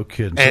shelter? No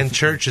kidding. And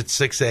church at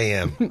 6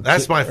 a.m.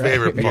 That's my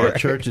favorite part. Yeah,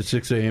 church at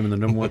 6 a.m. and the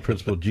number one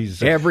principle of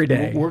Jesus. Every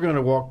day. We're going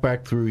to walk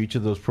back through each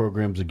of those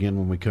programs again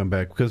when we come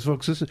back, because,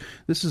 folks,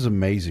 this is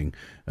amazing.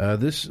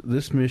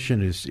 This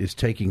mission is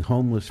taking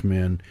homeless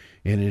men,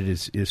 and it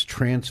is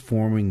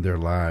transforming their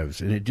lives,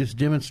 and it just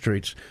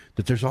demonstrates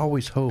that there's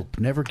always hope.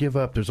 Never give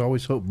up. There's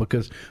always hope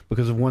because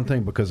of one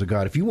thing, because of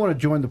God. If you want to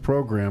join the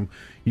program,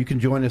 you can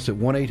join us at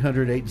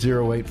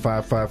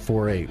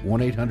 1-800-808-5548.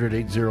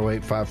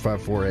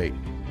 1-800-808-5548.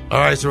 All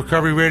right, so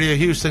Recovery Radio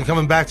Houston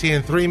coming back to you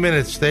in 3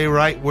 minutes. Stay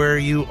right where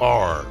you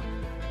are.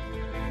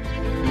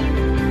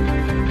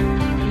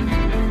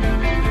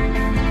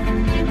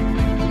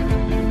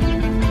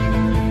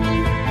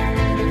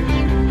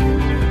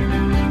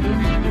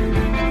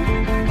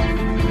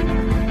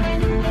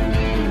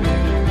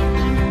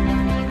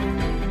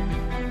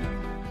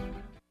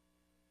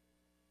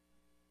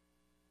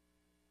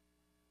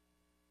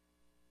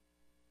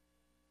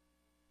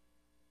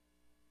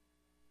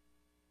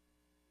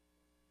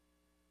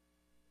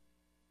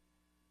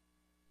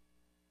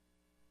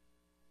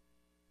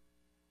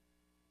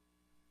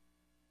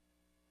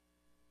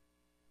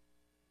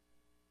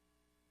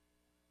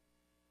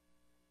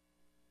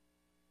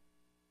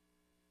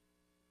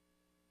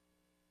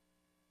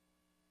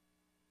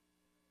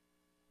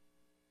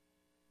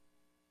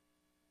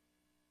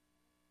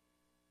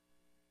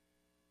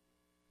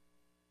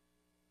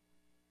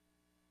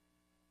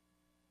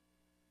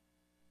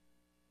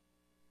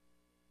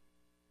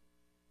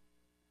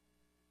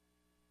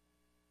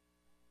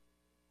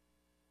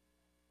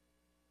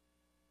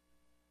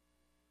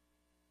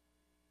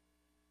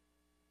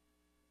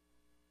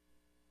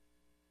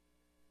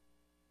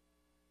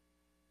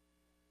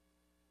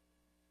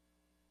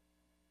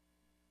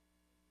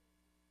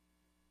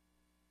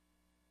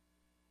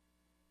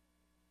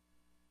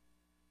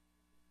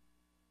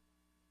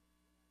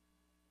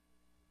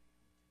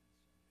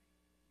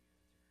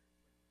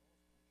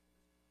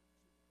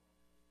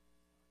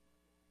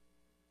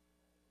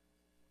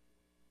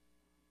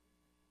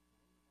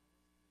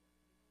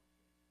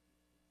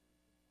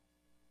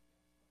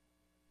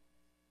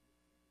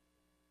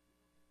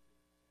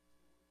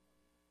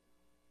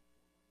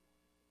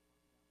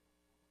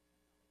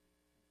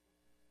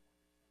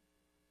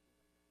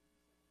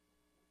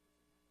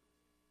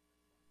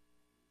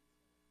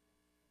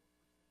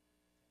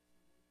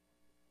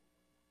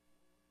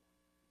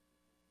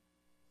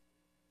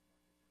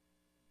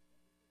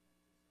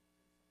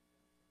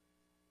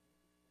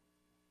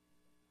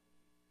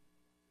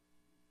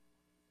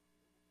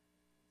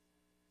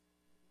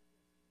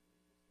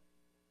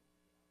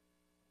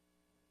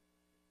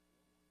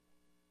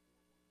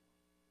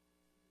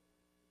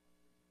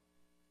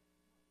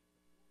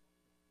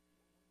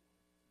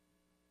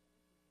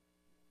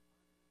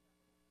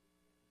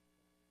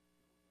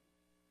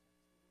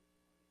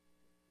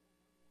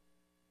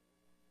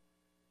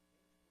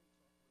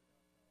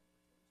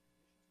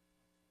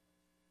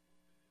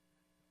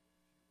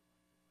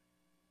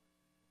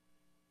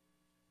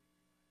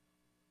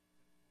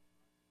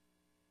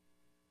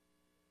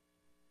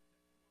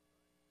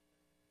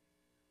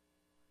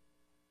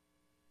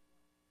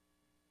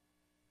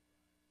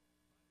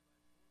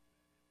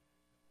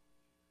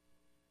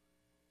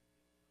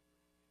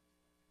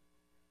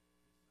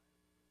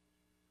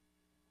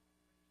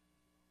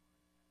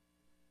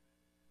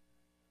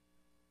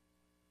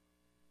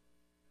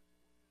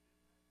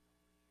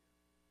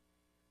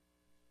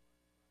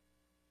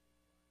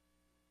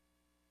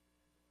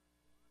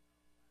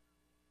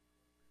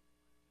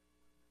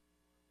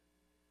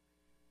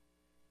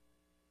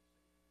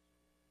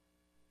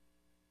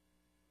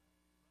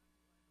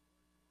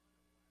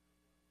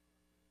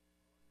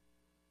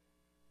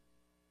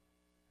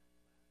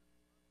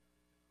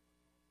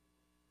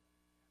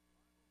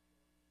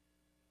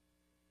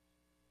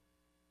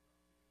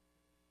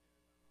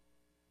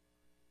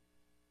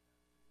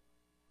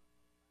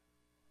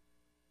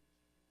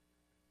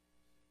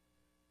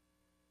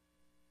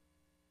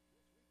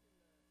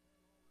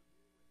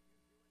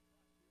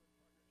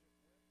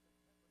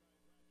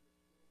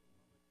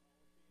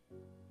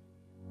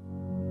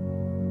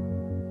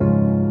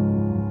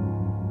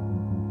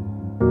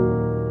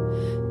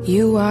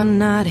 You are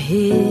not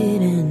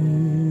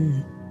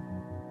hidden.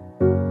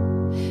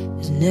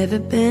 There's never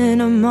been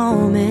a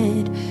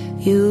moment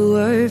you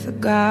were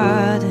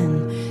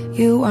forgotten.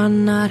 You are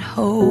not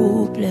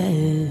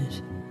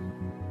hopeless.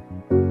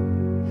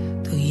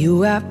 Though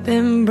you have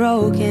been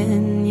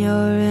broken,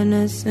 your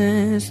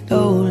innocence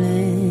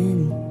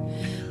stolen.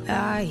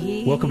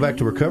 Welcome back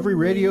to Recovery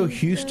Radio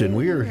Houston.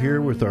 We are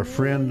here with our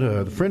friend,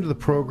 the friend of the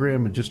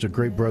program, and just a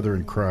great brother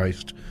in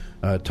Christ,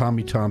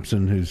 Tommy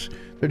Thompson,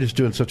 they're just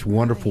doing such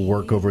wonderful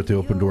work over at the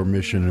Open Door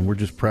Mission, and we're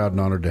just proud and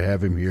honored to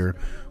have him here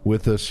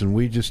with us. And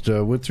we just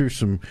went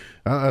through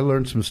I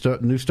learned some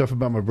new stuff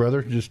about my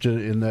brother just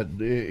in that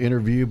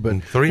interview. But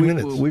in 3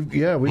 minutes, we've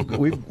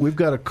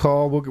got a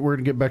call. We're going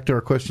to get back to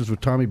our questions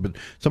with Tommy, but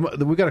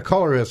we got a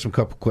caller who has some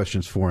couple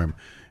questions for him.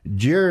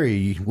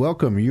 Jerry,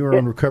 welcome. You are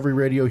on Recovery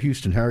Radio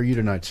Houston. How are you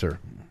tonight, sir?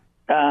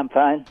 I'm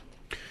fine.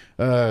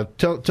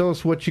 Tell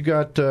us what you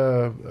got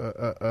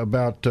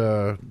about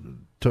to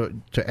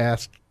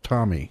ask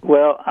Tommy.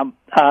 Well,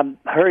 I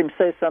heard him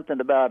say something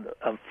about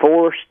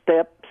 4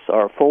 steps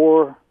or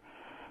 4.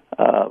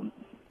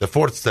 The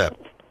 4th step.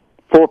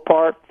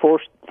 4th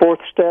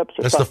steps.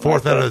 That's the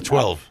 4th out of the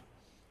 12.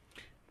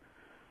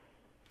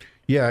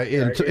 Yeah,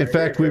 in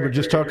fact, we were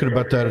just talking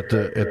about that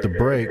at the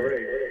break.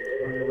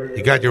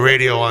 You got your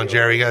radio on,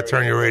 Jerry. You got to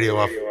turn your radio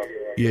off.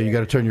 Yeah, you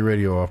got to turn your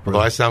radio off, bro.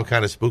 Although I sound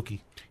kind of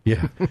spooky.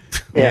 Yeah.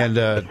 And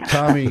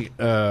Tommy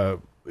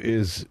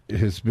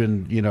has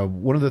been,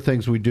 one of the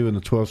things we do in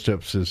the 12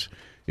 steps is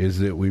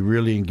that we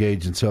really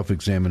engage in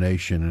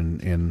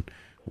self-examination and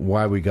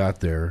why we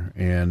got there,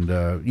 and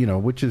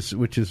which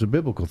is a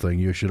biblical thing.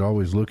 You should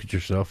always look at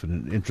yourself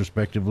and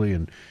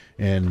introspectively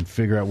and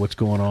figure out what's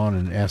going on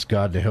and ask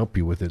God to help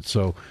you with it.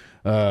 So,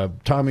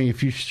 Tommy,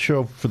 if you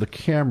show for the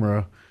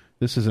camera,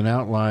 this is an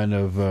outline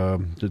of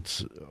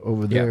that's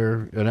over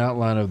there, an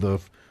outline of the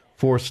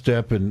 4th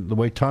step, and the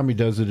way Tommy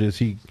does it is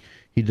he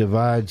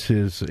divides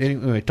his.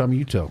 Anyway, Tommy,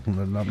 you tell,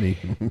 not me.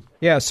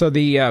 Yeah. So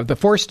the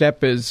 4th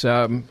step is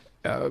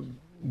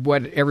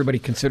what everybody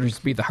considers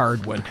to be the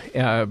hard one.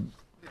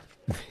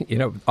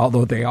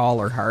 Although they all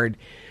are hard.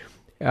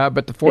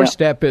 But the 4th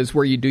step is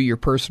where you do your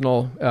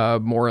personal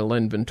moral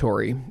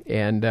inventory,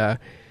 and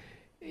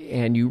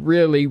you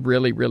really,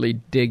 really, really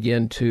dig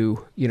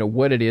into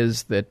what it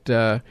is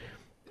that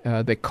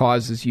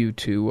causes you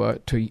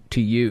to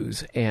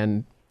use,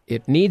 and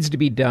it needs to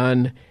be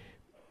done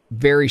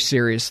very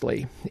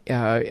seriously.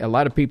 A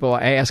lot of people,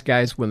 I ask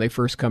guys when they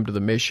first come to the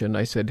mission,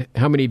 I said,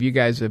 "How many of you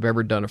guys have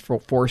ever done a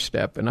 4th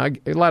step?" And a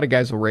lot of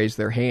guys will raise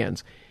their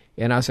hands.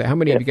 And I say, how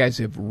many of you guys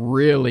have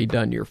really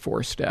done your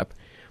 4th step?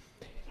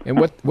 And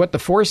what the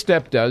 4th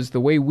step does,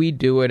 the way we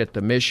do it at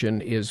the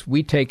mission, is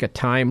we take a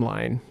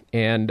timeline.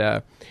 And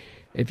I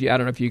don't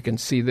know if you can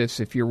see this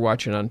if you're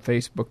watching on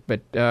Facebook,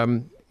 but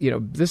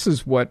this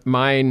is what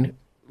mine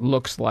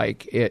looks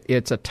like.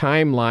 It's a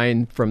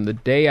timeline from the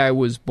day I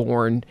was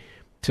born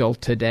till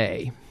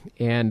today,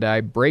 and I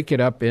break it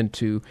up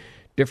into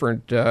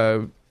different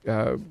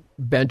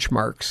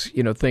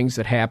benchmarks. Things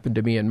that happened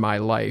to me in my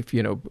life.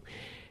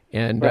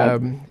 And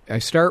I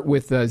start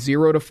with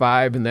 0 to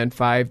 5 and then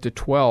 5 to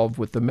 12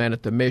 with the men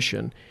at the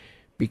mission,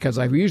 because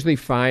I usually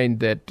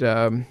find that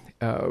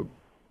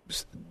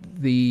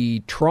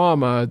the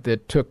trauma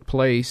that took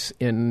place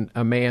in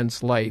a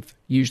man's life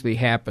usually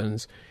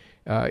happens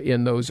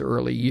in those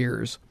early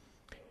years.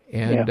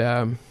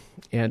 And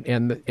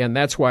and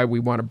that's why we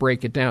want to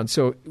break it down.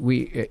 So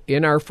we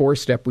in our 4th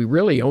step, we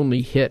really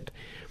only hit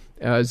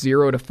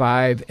 0 to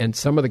 5, and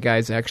some of the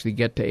guys actually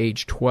get to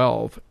age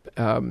 12.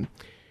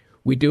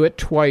 We do it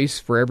twice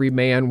for every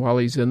man while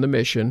he's in the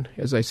mission.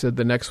 As I said,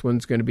 the next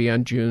one's going to be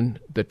on June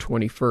the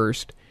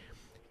 21st.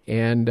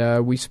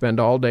 And we spend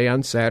all day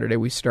on Saturday.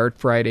 We start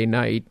Friday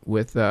night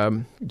with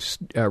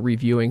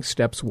reviewing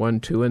steps 1,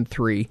 2, and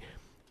 3,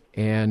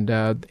 and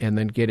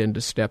then get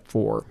into step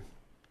 4.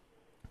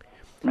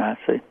 I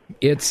see.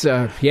 It's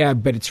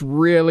but it's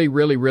really,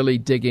 really, really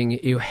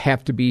digging. You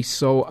have to be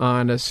so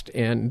honest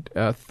and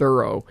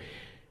thorough.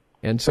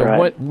 And so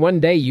one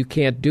day you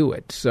can't do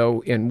it. So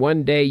in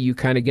one day you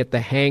kind of get the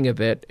hang of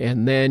it,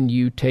 and then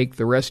you take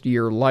the rest of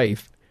your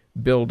life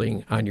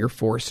building on your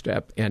 4th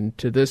step. And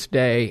to this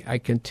day, I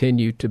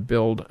continue to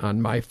build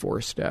on my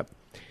 4th step.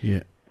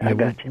 Yeah.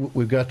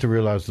 We've got to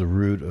realize the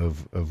root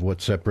of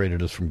what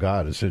separated us from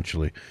God,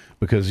 essentially.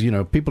 Because,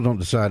 people don't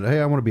decide,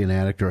 hey, I want to be an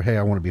addict, or hey,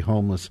 I want to be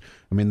homeless.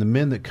 I mean, the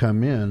men that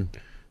come in,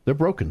 they're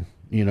broken,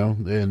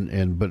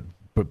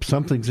 but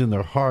something's in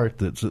their heart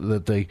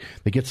that they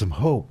get some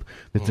hope,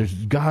 that there's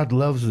God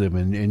loves them,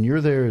 and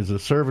you're there as a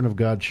servant of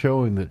God,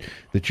 showing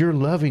that you're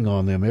loving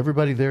on them.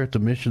 Everybody there at the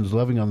mission's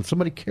loving on them.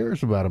 Somebody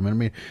cares about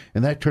them.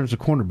 And that turns the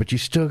corner. But you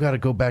still got to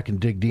go back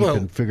and dig deep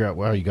and figure out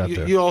how you got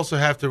there. You also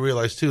have to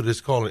realize too, this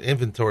is called an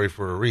inventory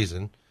for a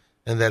reason,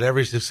 and that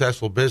every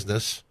successful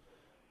business,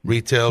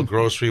 retail,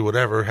 grocery,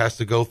 whatever, has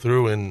to go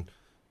through and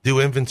do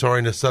inventory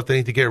and the stuff they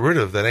need to get rid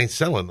of that ain't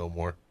selling no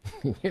more.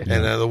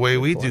 And the way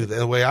we do that,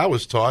 the way I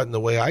was taught and the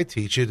way I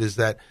teach it, is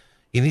that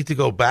you need to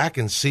go back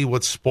and see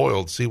what's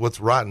spoiled, see what's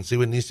rotten, see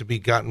what needs to be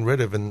gotten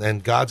rid of,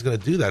 and God's going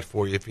to do that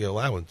for you if you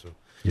allow him to.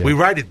 Yeah. We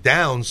write it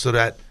down so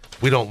that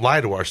we don't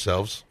lie to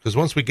ourselves, because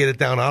once we get it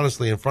down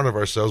honestly in front of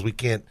ourselves, we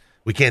can't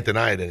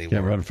deny it anymore.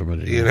 Can't run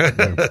from it.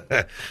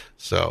 Yeah.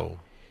 So...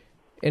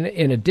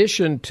 In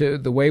addition to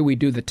the way we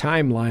do the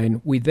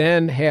timeline, we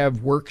then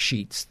have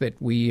worksheets that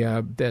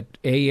that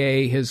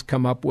AA has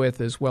come up with,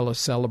 as well as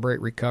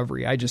Celebrate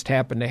Recovery. I just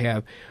happen to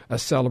have a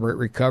Celebrate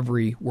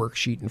Recovery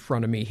worksheet in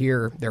front of me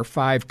here. There are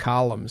 5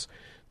 columns.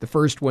 The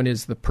first one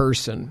is the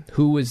person.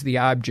 Who is the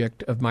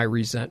object of my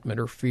resentment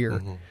or fear?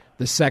 Mm-hmm.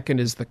 The second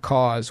is the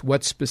cause.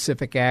 What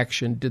specific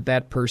action did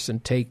that person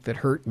take that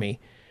hurt me?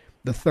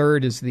 The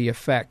third is the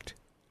effect.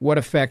 What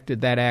effect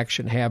did that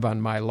action have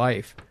on my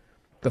life?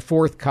 The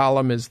 4th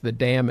column is the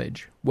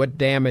damage. What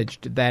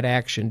damage did that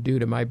action do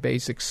to my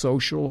basic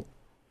social,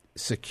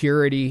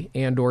 security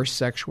and or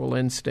sexual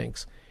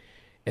instincts.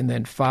 And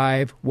then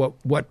 5,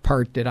 what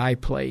part did I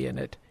play in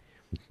it?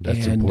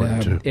 That's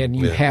important too. And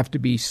you have to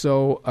be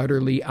so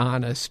utterly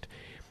honest.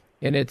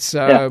 And it's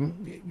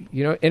and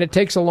it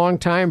takes a long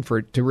time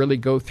to really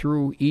go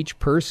through each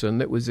person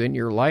that was in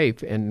your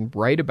life and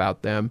write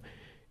about them.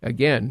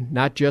 Again,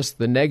 not just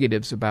the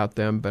negatives about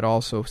them, but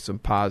also some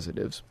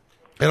positives.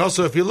 And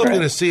also, if you're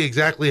looking to see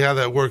exactly how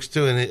that works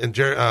too, and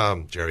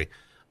Jerry,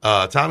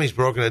 Tommy's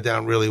broken it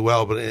down really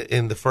well. But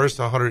in the first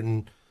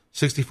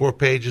 164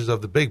 pages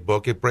of the big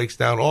book, it breaks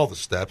down all the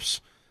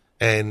steps,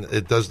 and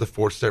it does the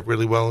 4th step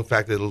really well. In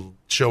fact, it'll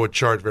show a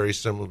chart very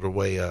similar to the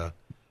way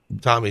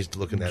Tommy's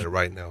looking at it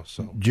right now.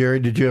 So,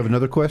 Jerry, did you have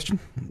another question?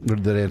 Or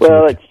did that answer?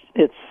 Well,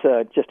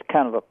 it's just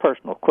kind of a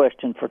personal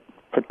question for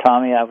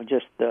Tommy. I was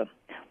just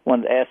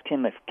wanted to ask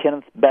him if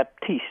Kenneth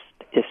Baptiste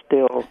is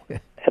still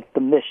at the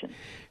mission.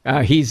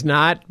 He's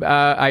not.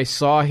 I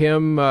saw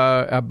him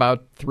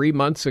about 3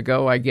 months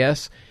ago, I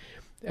guess.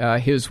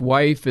 His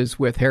wife is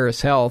with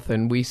Harris Health,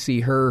 and we see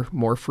her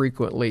more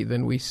frequently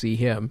than we see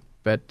him.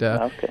 But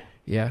okay,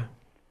 yeah.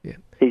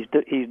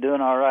 He's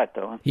doing all right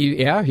though.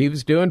 Huh? He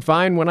was doing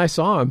fine when I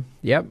saw him.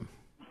 Yep.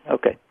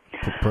 Okay.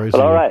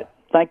 Well, all right.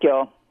 Thank you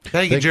all.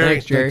 Thank you, Jerry.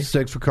 Thanks, Jerry.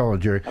 Thanks for calling,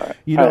 Jerry. Right.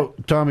 You know,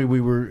 Tommy,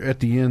 we were at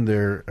the end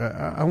there.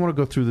 I want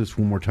to go through this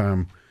one more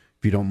time,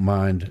 if you don't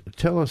mind.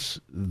 Tell us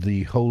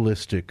the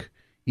holistic,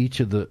 each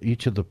of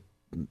the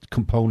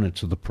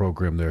components of the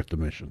program there at the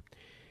mission.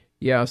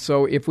 Yeah.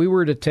 So if we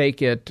were to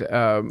take it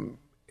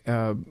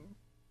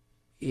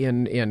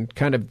in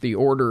kind of the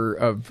order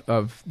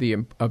of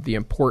the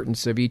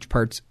importance of each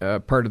part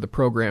of the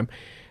program,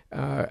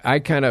 I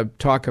kind of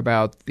talk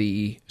about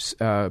the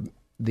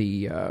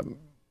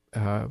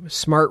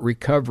Smart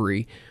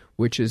Recovery,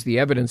 which is the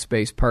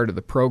evidence-based part of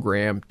the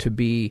program, to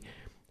be,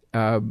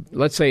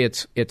 let's say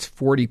it's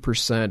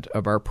 40%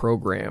 of our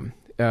program.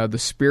 The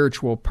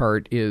spiritual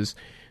part is,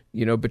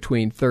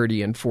 between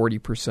 30 and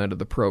 40% of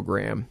the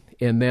program,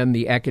 and then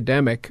the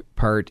academic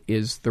part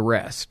is the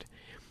rest.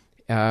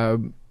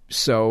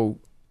 So,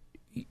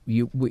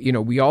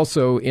 we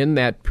also, in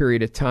that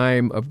period of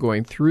time of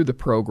going through the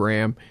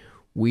program,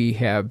 we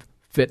have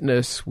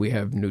fitness, we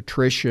have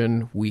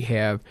nutrition, we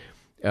have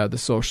the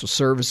social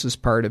services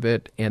part of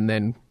it, and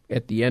then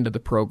at the end of the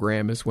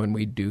program is when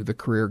we do the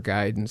career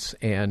guidance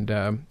and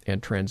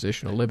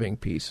transitional living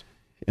piece.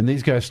 And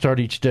these guys start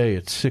each day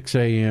at 6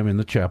 a.m. in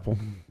the chapel,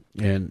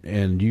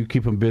 and you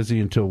keep them busy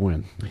until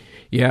when?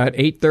 Yeah, at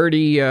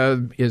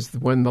 8:30 is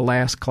when the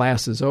last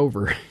class is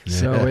over.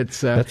 So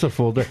it's that's a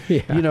full day.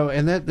 Yeah.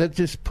 And that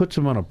just puts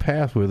them on a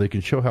path where they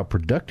can show how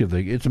productive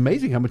it's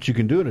amazing how much you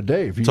can do in a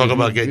day. If you talk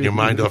about getting your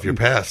mind off your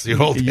past, your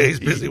whole day's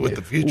busy with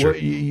the future.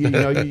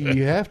 Well,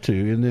 you have to,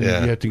 and then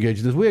you have to engage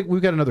in this.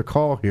 We've got another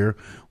call here.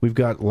 We've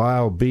got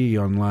Lyle B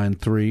on line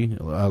 3.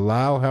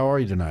 Lyle, how are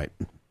you tonight?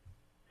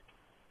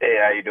 Hey,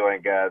 how you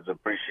doing, guys?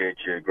 Appreciate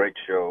you. Great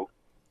show.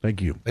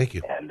 Thank you. Thank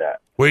you. And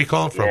where are you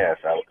calling from? Yes,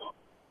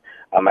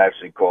 I'm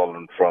actually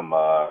calling from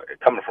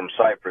coming from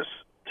Cypress,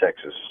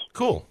 Texas.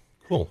 Cool.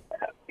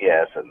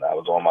 Yes, and I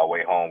was on my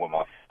way home with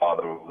my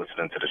father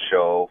listening to the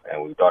show,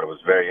 and we thought it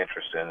was very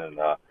interesting.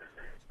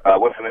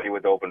 And we're familiar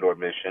with the Open Door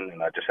Mission,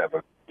 and I just have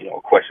a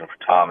question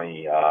for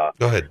Tommy.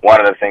 Go ahead. One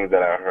of the things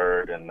that I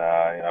heard, and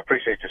I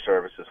appreciate your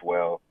service as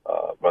well,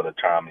 Brother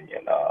Tommy.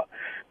 And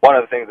one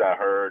of the things I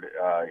heard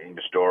in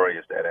your story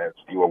is that as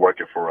you were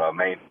working for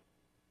Main.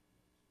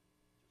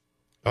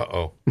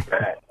 Uh-oh.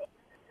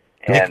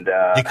 And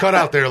you cut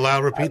out there,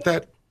 Lyle. Repeat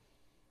that.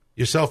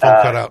 Your cell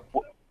phone cut out.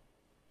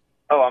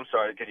 Oh, I'm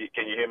sorry. Can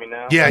you hear me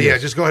now? Yeah.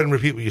 Just go ahead and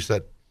repeat what you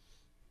said.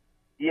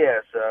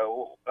 Yes.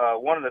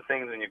 One of the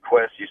things in your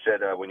quest, you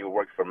said when you were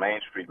working for Main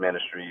Street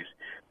Ministries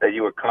that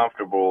you were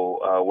comfortable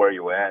where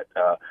you were at.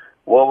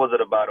 What was it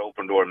about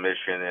Open Door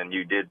Mission? And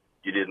you did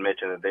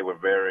mention that they were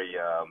very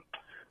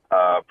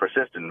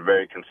persistent,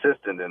 very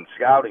consistent in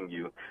scouting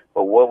you.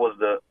 But what was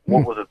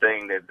the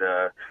thing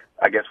that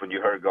I guess when you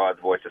heard God's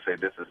voice to say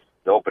this is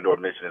the Open Door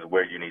Mission is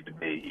where you need to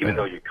be, even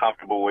though you're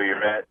comfortable where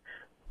you're at?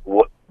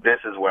 This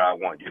is where I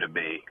want you to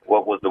be.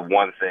 What was the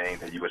one thing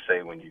that you would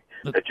say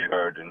that you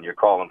heard and you're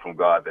calling from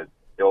God that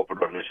the Open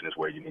Door Mission is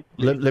where you need to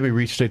be? Let me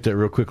restate that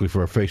real quickly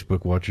for our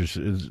Facebook watchers.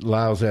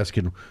 Lyle's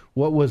asking,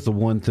 what was the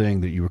one thing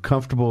that you were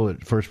comfortable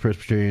at First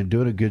Presbyterian,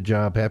 doing a good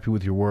job, happy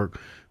with your work,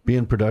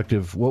 being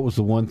productive? What was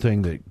the one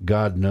thing that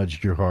God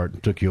nudged your heart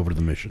and took you over to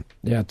the mission?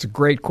 Yeah, it's a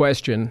great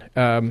question,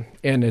 and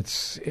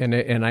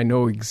I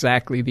know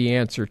exactly the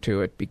answer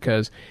to it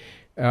because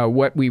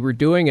what we were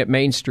doing at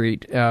Main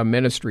Street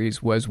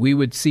Ministries was we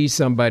would see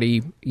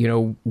somebody,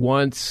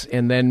 once,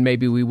 and then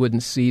maybe we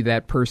wouldn't see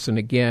that person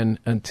again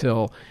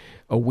until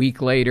a week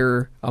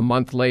later, a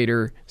month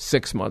later,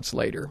 6 months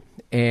later.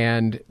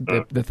 And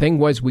the thing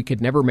was we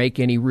could never make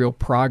any real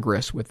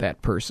progress with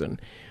that person.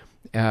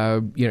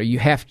 You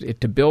have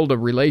to build a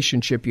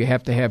relationship, you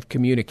have to have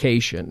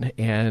communication,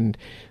 and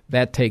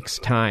that takes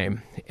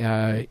time.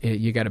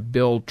 You got to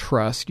build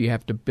trust. You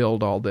have to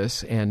build all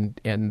this, and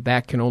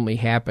that can only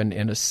happen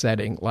in a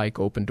setting like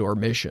Open Door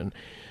Mission.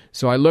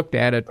 So I looked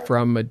at it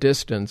from a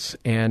distance,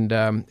 and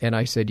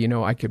I said,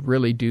 I could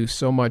really do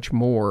so much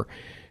more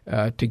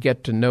to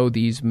get to know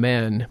these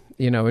men,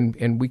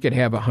 and we could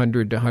have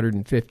 100 to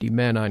 150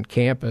 men on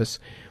campus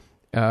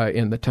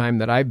in the time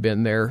that I've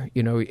been there,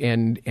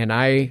 and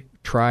I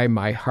try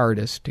my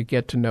hardest to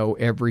get to know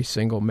every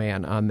single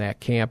man on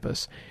that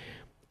campus.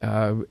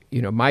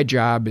 My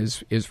job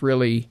is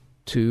really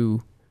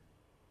to,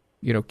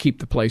 keep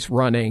the place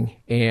running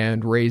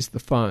and raise the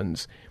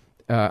funds.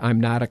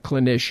 I'm not a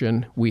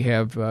clinician. We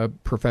have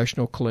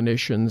professional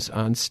clinicians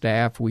on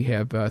staff. We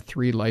have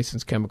 3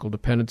 licensed chemical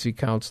dependency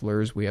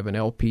counselors. We have an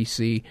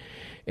LPC,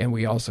 and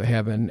we also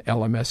have an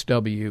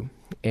LMSW.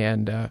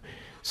 And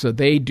so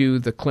they do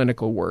the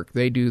clinical work.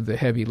 They do the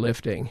heavy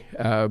lifting.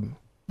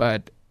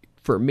 But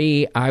for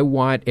me, I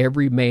want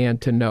every man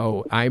to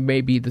know I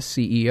may be the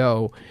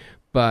CEO,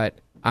 but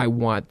I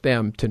want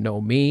them to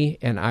know me,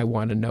 and I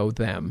want to know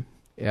them.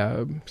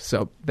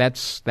 So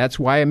that's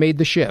why I made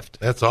the shift.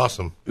 That's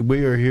awesome.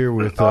 We are here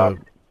with Lyle.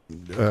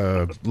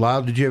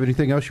 Did you have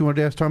anything else you wanted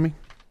to ask Tommy?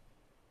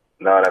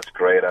 No, that's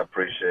great. I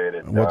appreciate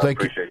it. Well, I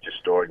appreciate your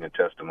story and your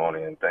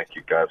testimony, and thank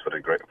you guys for a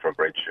great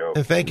show.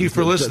 And thank you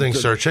for listening,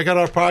 sir. Check out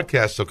our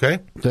podcast, okay?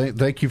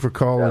 Thank you for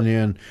calling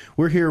in.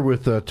 We're here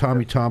with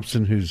Tommy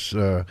Thompson, who's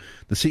the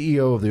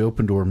CEO of the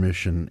Open Door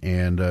Mission,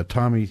 and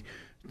Tommy.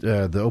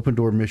 The Open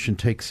Door Mission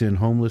takes in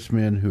homeless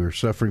men who are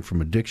suffering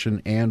from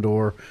addiction and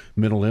or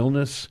mental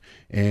illness,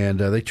 and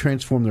they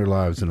transform their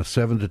lives in a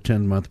 7 to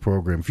 10 month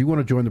program. If you want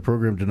to join the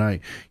program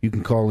tonight, you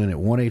can call in at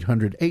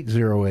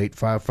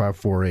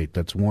 1-800-808-5548.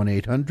 That's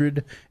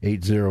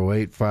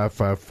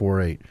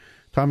 1-800-808-5548.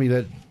 Tommy,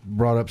 that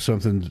brought up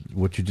something,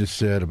 what you just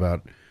said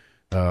about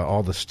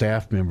all the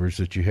staff members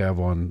that you have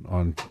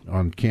on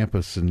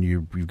campus, and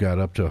you've got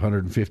up to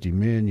 150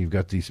 men. You've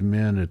got these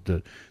men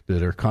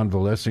that are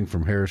convalescing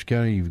from Harris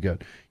County. You've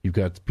got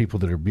people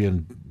that are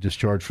being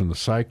discharged from the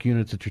psych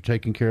units that you're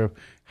taking care of.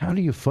 How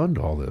do you fund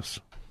all this?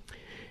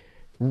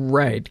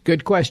 Right.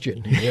 Good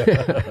question.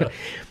 Yeah.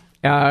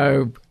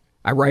 I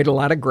write a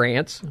lot of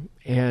grants,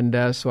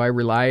 and so I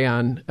rely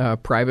on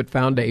private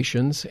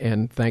foundations,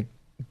 and thank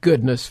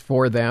goodness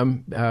for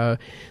them.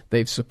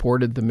 They've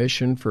supported the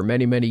mission for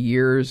many, many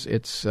years.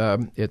 It's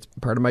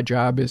part of my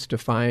job is to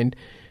find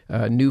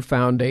new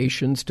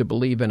foundations to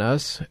believe in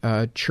us.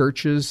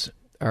 Churches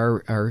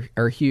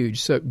are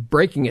huge. So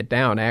breaking it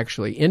down,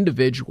 actually,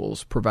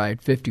 individuals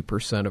provide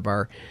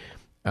 50%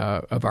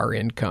 of our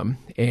income,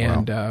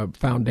 and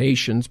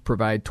foundations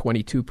provide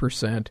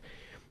 22%.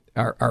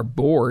 Our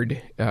board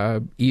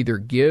either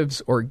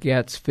gives or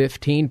gets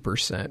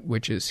 15%,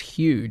 which is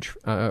huge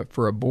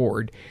for a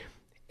board.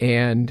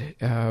 And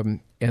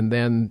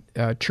then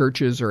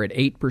churches are at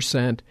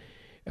 8%.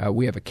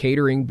 We have a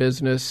catering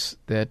business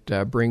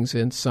that brings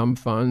in some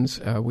funds.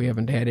 We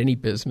haven't had any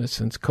business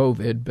since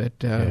COVID,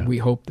 but we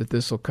hope that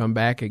this will come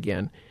back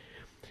again.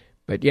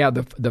 But yeah,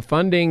 the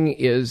funding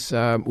is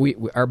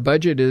our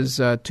budget is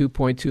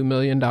 $2.2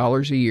 million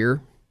a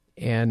year,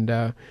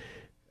 and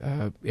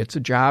it's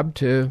a job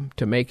to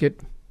make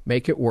it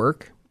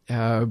work.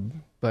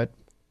 But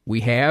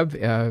we have,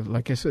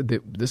 like I said,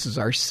 this is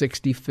our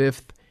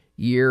 65th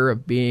year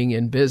of being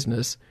in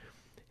business,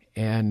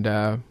 and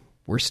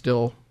we're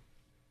still,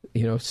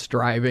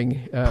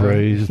 striving.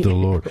 Praise the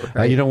Lord.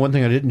 Right? One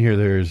thing I didn't hear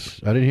there is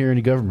I didn't hear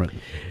any government.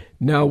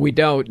 No, we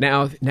don't.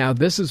 Now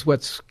this is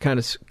what's kind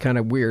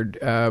of weird.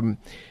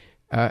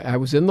 I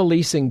was in the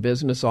leasing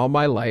business all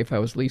my life. I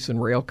was leasing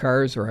rail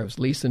cars, or I was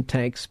leasing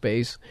tank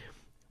space.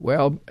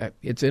 Well,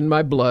 it's in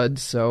my blood,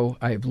 so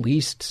I've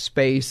leased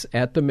space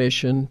at the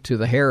mission to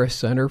the Harris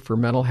Center for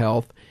Mental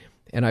Health,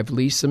 and I've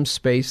leased some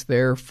space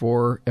there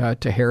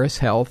to Harris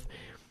Health.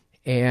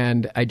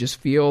 And I just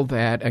feel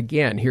that,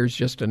 again, here's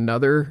just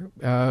another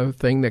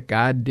thing that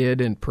God did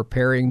in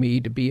preparing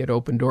me to be at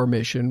Open Door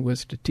Mission,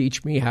 was to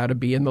teach me how to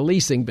be in the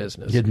leasing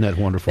business. Isn't that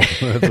wonderful?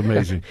 That's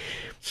amazing.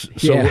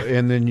 So,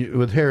 and then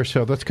with Harris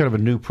Health, that's kind of a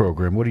new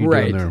program. What are you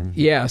doing there?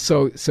 Yeah,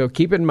 so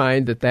keep in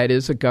mind that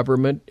is a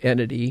government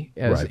entity,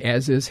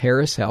 as is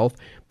Harris Health,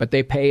 but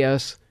they pay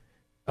us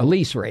a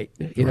lease rate.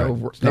 They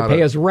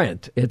pay us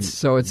rent.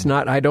 It's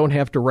not. I don't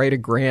have to write a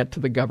grant to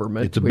the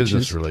government. It's a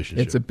business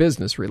relationship. It's a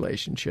business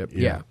relationship.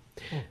 Yeah.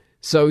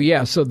 So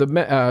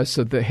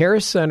the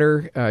Harris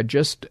Center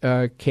just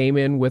came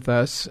in with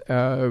us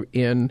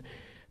in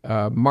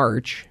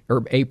March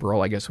or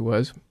April, I guess it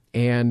was,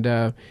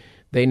 and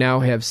they now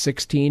have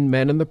 16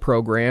 men in the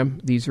program.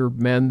 These are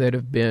men that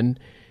have been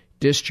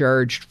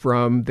discharged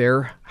from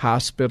their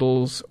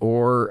hospitals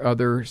or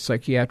other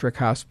psychiatric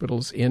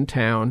hospitals in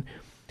town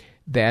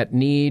that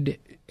need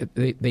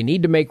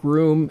to make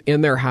room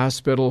in their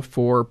hospital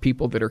for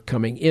people that are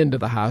coming into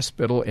the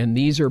hospital, and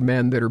these are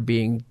men that are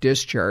being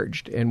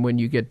discharged. And when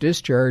you get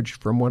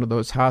discharged from one of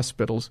those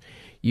hospitals,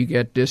 you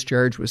get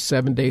discharged with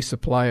 7-day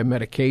supply of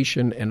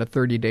medication and a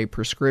 30-day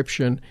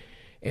prescription.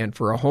 And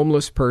for a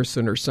homeless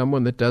person or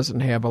someone that doesn't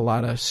have a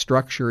lot of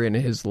structure in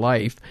his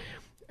life,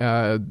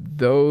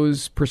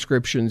 those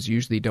prescriptions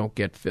usually don't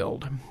get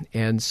filled.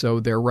 And so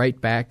they're right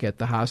back at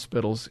the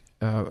hospital's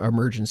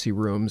emergency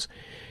rooms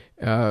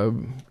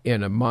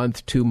in a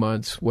month, 2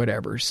 months,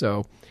 whatever.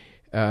 So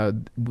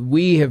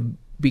we have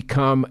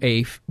become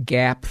a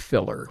gap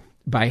filler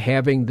by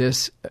having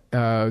these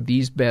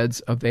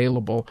beds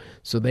available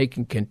so they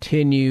can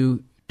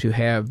continue to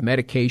have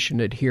medication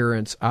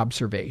adherence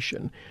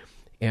observation.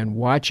 And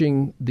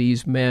watching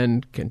these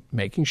men,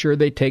 making sure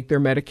they take their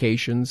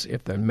medications.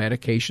 If the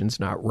medication's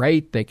not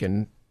right, they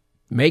can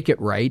make it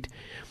right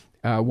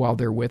while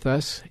they're with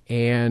us.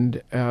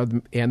 And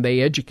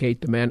they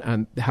educate the men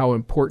on how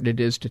important it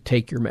is to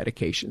take your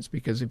medications.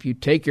 Because if you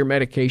take your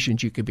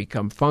medications, you can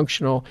become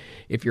functional.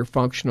 If you're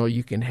functional,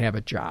 you can have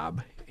a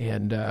job.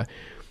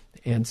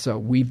 And so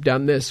we've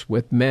done this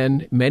with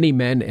many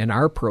men in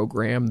our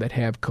program that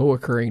have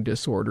co-occurring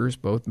disorders,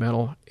 both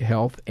mental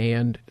health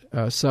and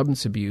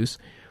substance abuse.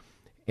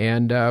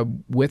 And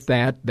with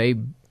that,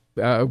 they've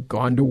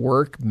gone to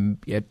work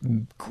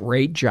at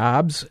great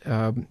jobs.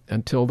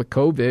 Until the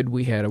COVID,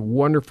 we had a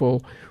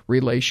wonderful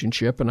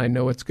relationship, and I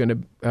know it's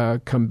going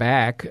to come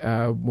back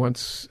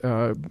once,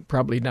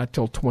 probably not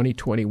till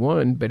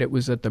 2021, but it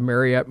was at the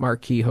Marriott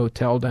Marquis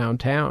Hotel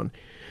downtown.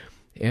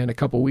 And a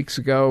couple weeks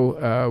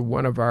ago,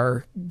 one of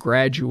our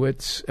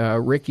graduates,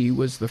 Ricky,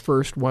 was the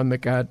first one that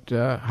got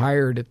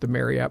hired at the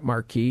Marriott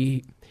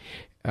Marquis.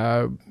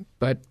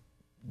 But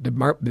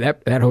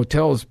that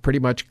hotel is pretty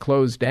much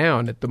closed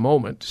down at the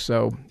moment,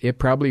 so it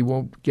probably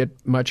won't get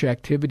much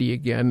activity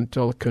again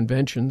until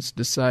conventions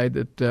decide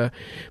that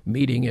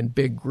meeting in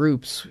big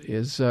groups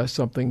is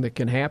something that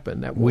can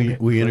happen. That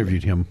we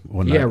interviewed him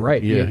one night. Yeah,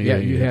 right. Yeah,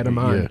 you had him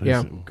on.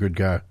 Yeah, he's a good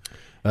guy.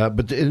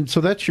 And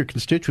so that's your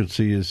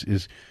constituency is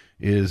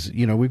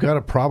we've got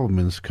a problem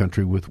in this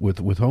country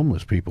with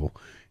homeless people,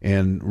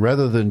 and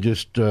rather than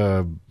just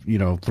throw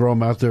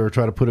them out there or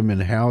try to put them in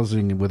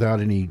housing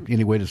without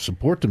any way to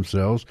support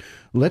themselves,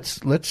 let's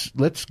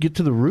get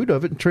to the root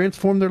of it and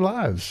transform their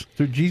lives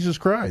through Jesus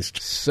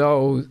Christ.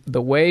 So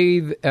the way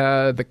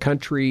the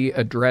country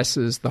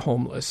addresses the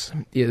homeless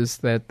is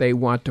that they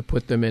want to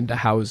put them into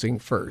housing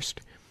first,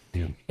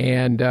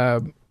 and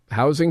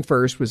Housing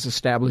First was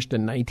established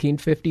in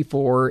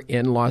 1954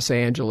 in Los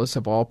Angeles,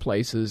 of all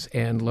places,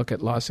 and look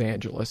at Los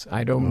Angeles.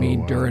 I don't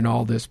mean during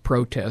all this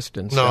protest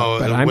and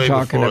stuff, but I'm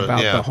talking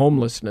about the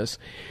homelessness.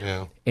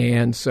 Yeah.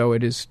 And so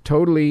it is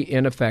totally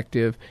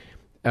ineffective.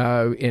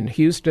 In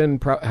Houston,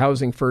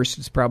 Housing First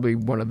is probably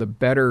one of the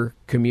better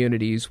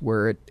communities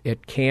where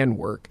it can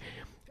work.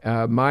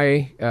 I'm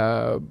going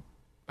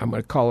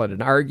to call it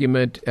an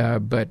argument,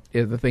 but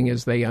the thing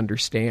is they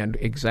understand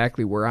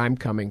exactly where I'm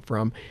coming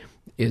from,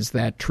 is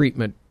that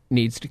treatment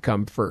needs to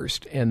come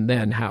first and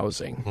then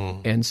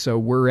housing. And so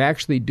we're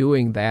actually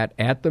doing that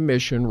at the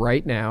Mission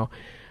right now.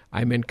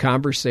 I'm in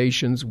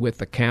conversations with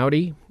the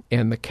county,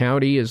 and the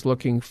county is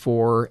looking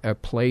for a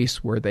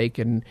place where they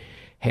can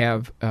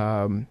have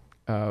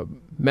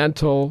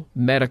mental,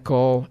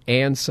 medical,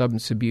 and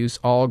substance abuse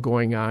all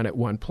going on at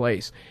one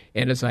place.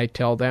 And as I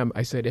tell them,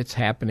 I said, it's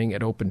happening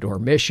at Open Door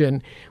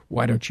Mission.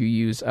 Why don't you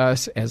use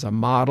us as a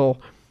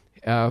model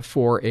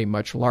for a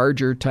much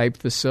larger type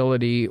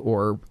facility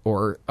or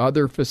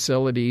other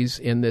facilities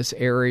in this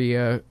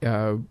area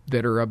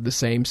that are of the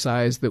same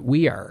size that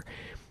we are.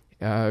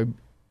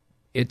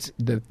 It's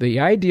the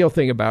ideal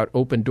thing about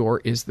Open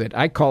Door is that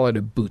I call it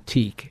a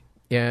boutique,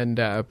 and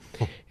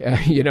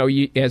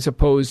as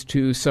opposed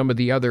to some of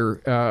the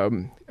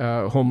other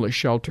homeless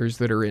shelters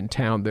that are in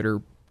town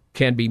that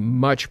can be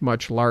much,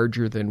 much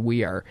larger than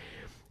we are.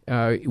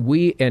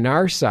 We, in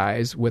our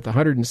size, with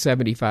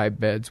 175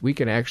 beds, we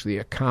can actually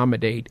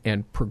accommodate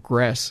and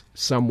progress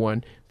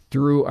someone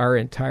through our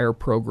entire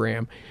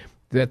program,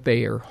 that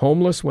they are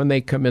homeless when they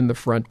come in the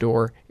front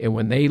door, and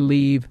when they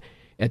leave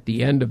at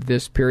the end of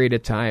this period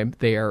of time,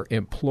 they are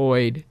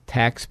employed,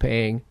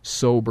 tax-paying,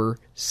 sober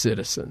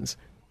citizens.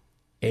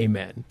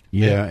 Amen.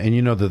 Yeah,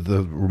 and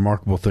the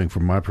remarkable thing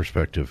from my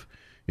perspective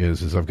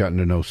is I've gotten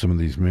to know some of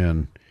these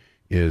men,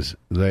 is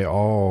they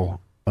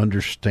all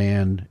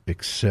understand,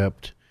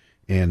 accept,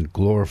 and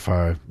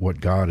glorify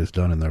what God has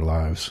done in their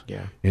lives.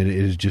 Yeah, and it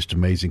is just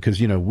amazing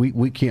because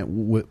we can't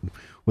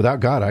without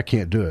God. I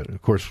can't do it.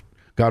 Of course,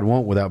 God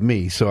won't without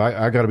me. So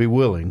I got to be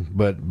willing.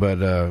 But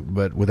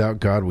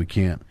without God, we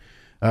can't.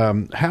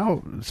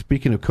 How,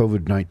 speaking of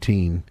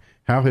COVID-19,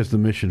 how has the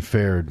mission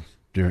fared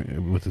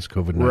with this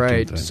COVID-19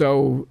 right thing?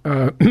 So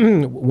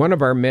one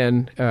of our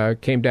men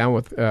came down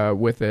with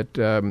it.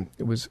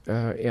 It was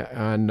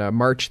on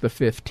March the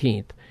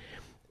 15th.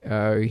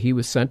 He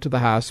was sent to the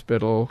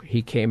hospital.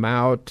 He came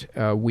out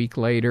a week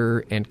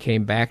later and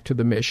came back to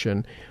the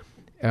Mission.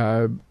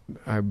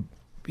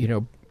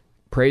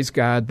 Praise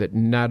God that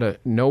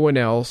no one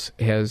else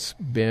has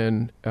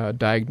been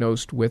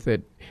diagnosed with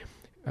it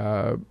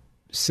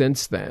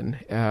since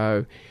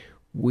then.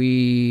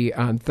 We,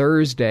 on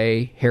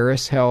Thursday,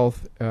 Harris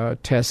Health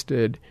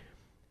tested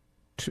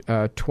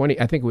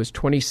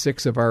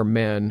 26 of our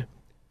men,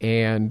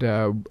 and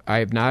I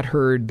have not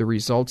heard the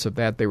results of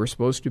that. They were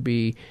supposed to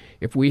be,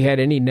 if we had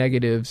any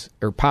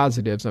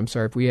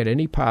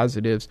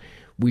positives,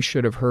 we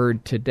should have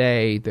heard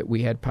today that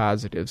we had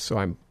positives. So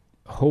I'm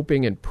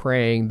hoping and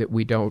praying that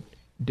we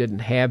didn't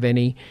have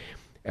any.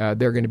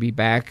 They're going to be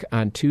back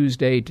on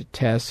Tuesday to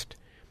test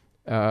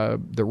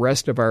the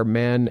rest of our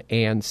men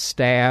and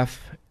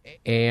staff,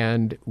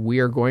 and we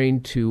are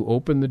going to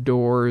open the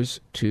doors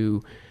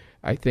to,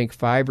 I think,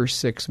 5 or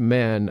 6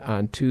 men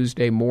on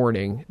Tuesday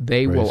morning.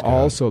 They Praise will God.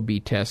 also be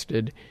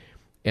tested,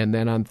 and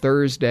then on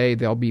Thursday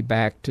they'll be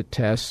back to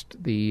test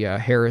the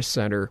Harris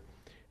Center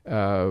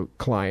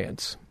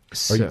clients.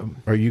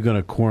 Are you going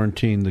to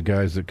quarantine the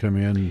guys that come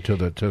in until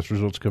the test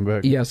results come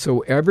back? Yeah,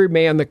 so every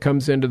man that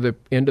comes into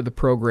the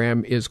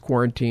program is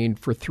quarantined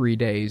for 3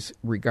 days,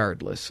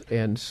 regardless,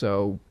 and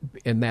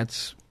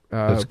that's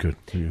good.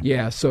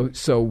 Yeah, so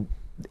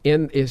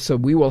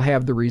we will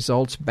have the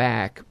results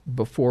back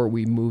before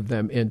we move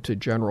them into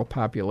general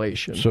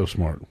population. So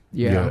smart.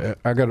 Yeah.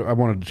 I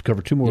want to just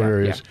cover 2 more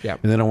areas, and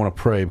then I want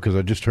to pray, because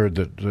I just heard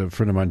that a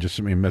friend of mine just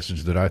sent me a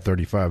message that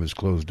I-35 is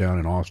closed down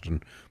in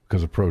Austin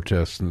because of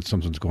protests and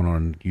something's going on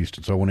in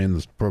Houston. So I want to end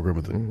this program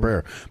with a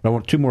prayer. But I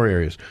want 2 more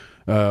areas.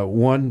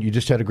 One, you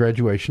just had a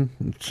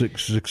graduation,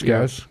 six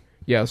guys.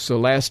 Yeah, so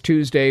last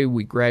Tuesday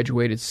we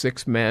graduated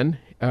 6 men.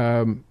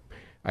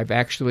 I've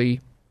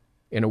actually,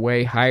 in a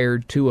way,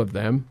 hired 2 of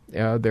them.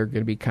 They're going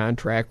to be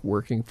contract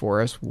working for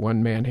us.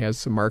 One man has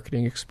some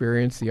marketing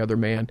experience. The other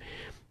man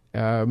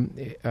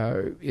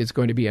is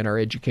going to be in our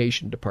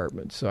education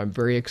department. So I'm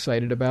very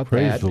excited about that.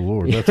 Praise the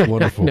Lord. That's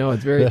wonderful. No,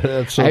 it's very.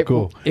 That's so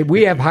cool.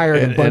 We have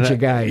hired a bunch of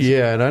guys.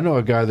 Yeah, and I know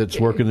a guy that's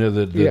working there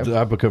that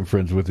I've become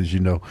friends with, as you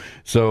know.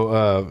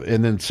 So,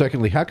 and then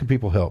secondly, how can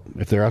people help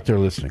if they're out there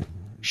listening?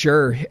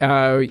 Sure.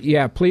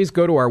 Please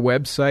go to our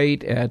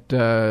website at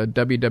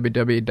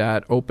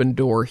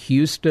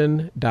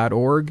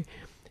www.opendoorhouston.org.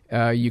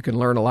 You can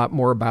learn a lot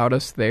more about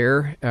us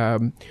there.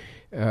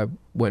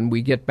 When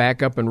we get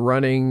back up and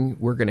running,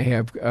 we're going to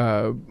have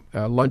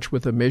Lunch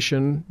with a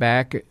Mission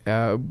back,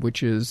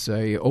 which is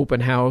a open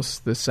house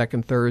the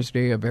second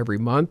Thursday of every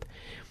month.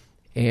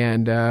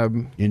 And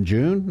in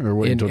June, or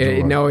wait until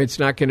July? No, it's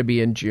not going to be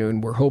in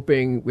June. We're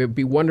hoping it would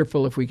be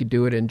wonderful if we could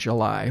do it in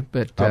July.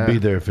 But I'll be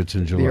there if it's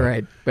in July. You're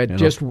right, but and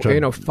just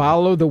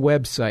follow the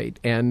website,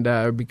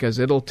 and because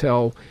it'll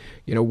tell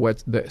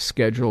what the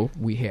schedule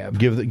we have.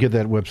 Give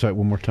that website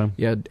one more time.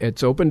 Yeah,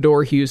 it's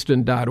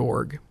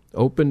opendoorhouston.org.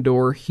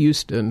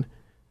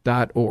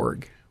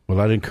 opendoorhouston.org. Well,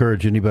 I'd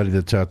encourage anybody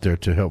that's out there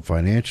to help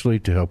financially,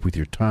 to help with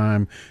your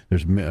time.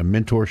 There's a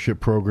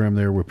mentorship program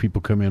there where people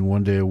come in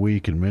 1 day a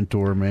week and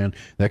mentor a man.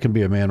 That can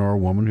be a man or a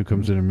woman who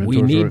comes in and mentors.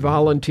 We need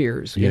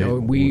volunteers. Yeah.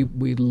 We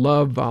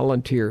love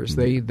volunteers.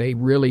 They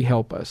really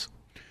help us.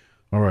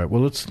 All right.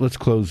 Well, let's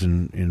close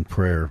in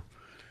prayer.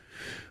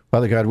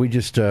 Father God, we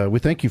just we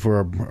thank you for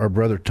our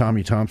brother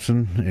Tommy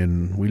Thompson,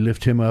 and we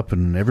lift him up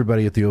and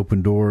everybody at the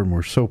Open Door, and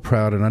we're so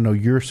proud, and I know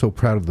you're so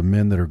proud of the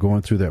men that are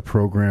going through that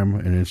program,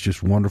 and it's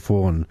just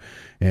wonderful, and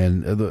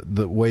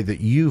the way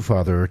that you,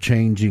 Father, are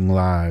changing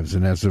lives,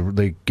 and as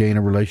they gain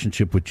a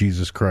relationship with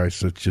Jesus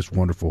Christ, it's just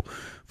wonderful.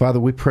 Father,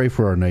 we pray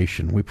for our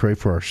nation. We pray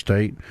for our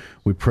state.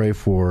 We pray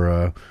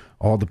for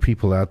all the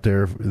people out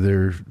there.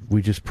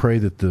 We just pray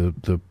that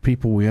the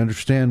people, we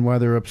understand why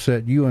they're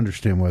upset. You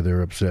understand why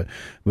they're upset.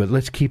 But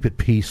let's keep it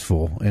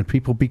peaceful. And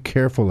people, be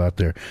careful out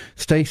there.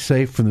 Stay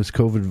safe from this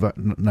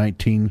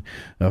COVID-19.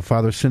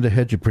 Father, send a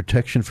hedge of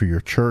protection for your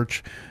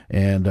church.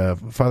 And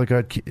Father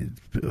God,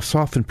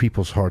 soften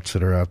people's hearts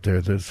that are out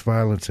there. This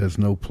violence has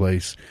no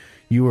place.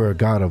 You are a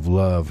God of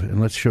love, and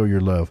let's show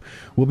your love.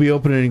 We'll be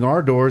opening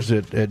our doors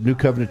at New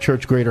Covenant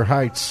Church, Greater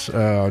Heights,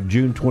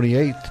 June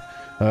 28th.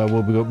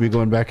 We'll be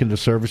going back into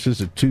services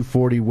at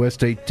 240 West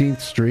 18th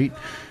Street.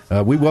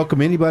 We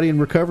welcome anybody in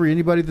recovery,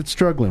 anybody that's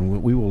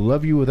struggling. We will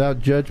love you without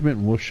judgment,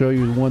 and we'll show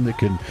you the one that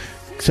can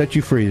set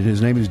you free.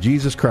 His name is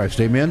Jesus Christ.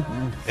 Amen?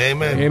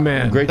 Amen.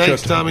 Amen. Great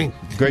Thanks, show, Tommy.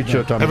 Great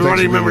show, Tommy.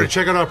 Everybody Thanks remember to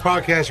check out our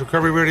podcast,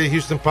 Recovery Radio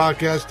Houston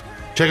Podcast.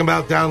 Check them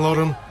out, download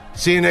them.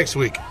 See you next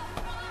week.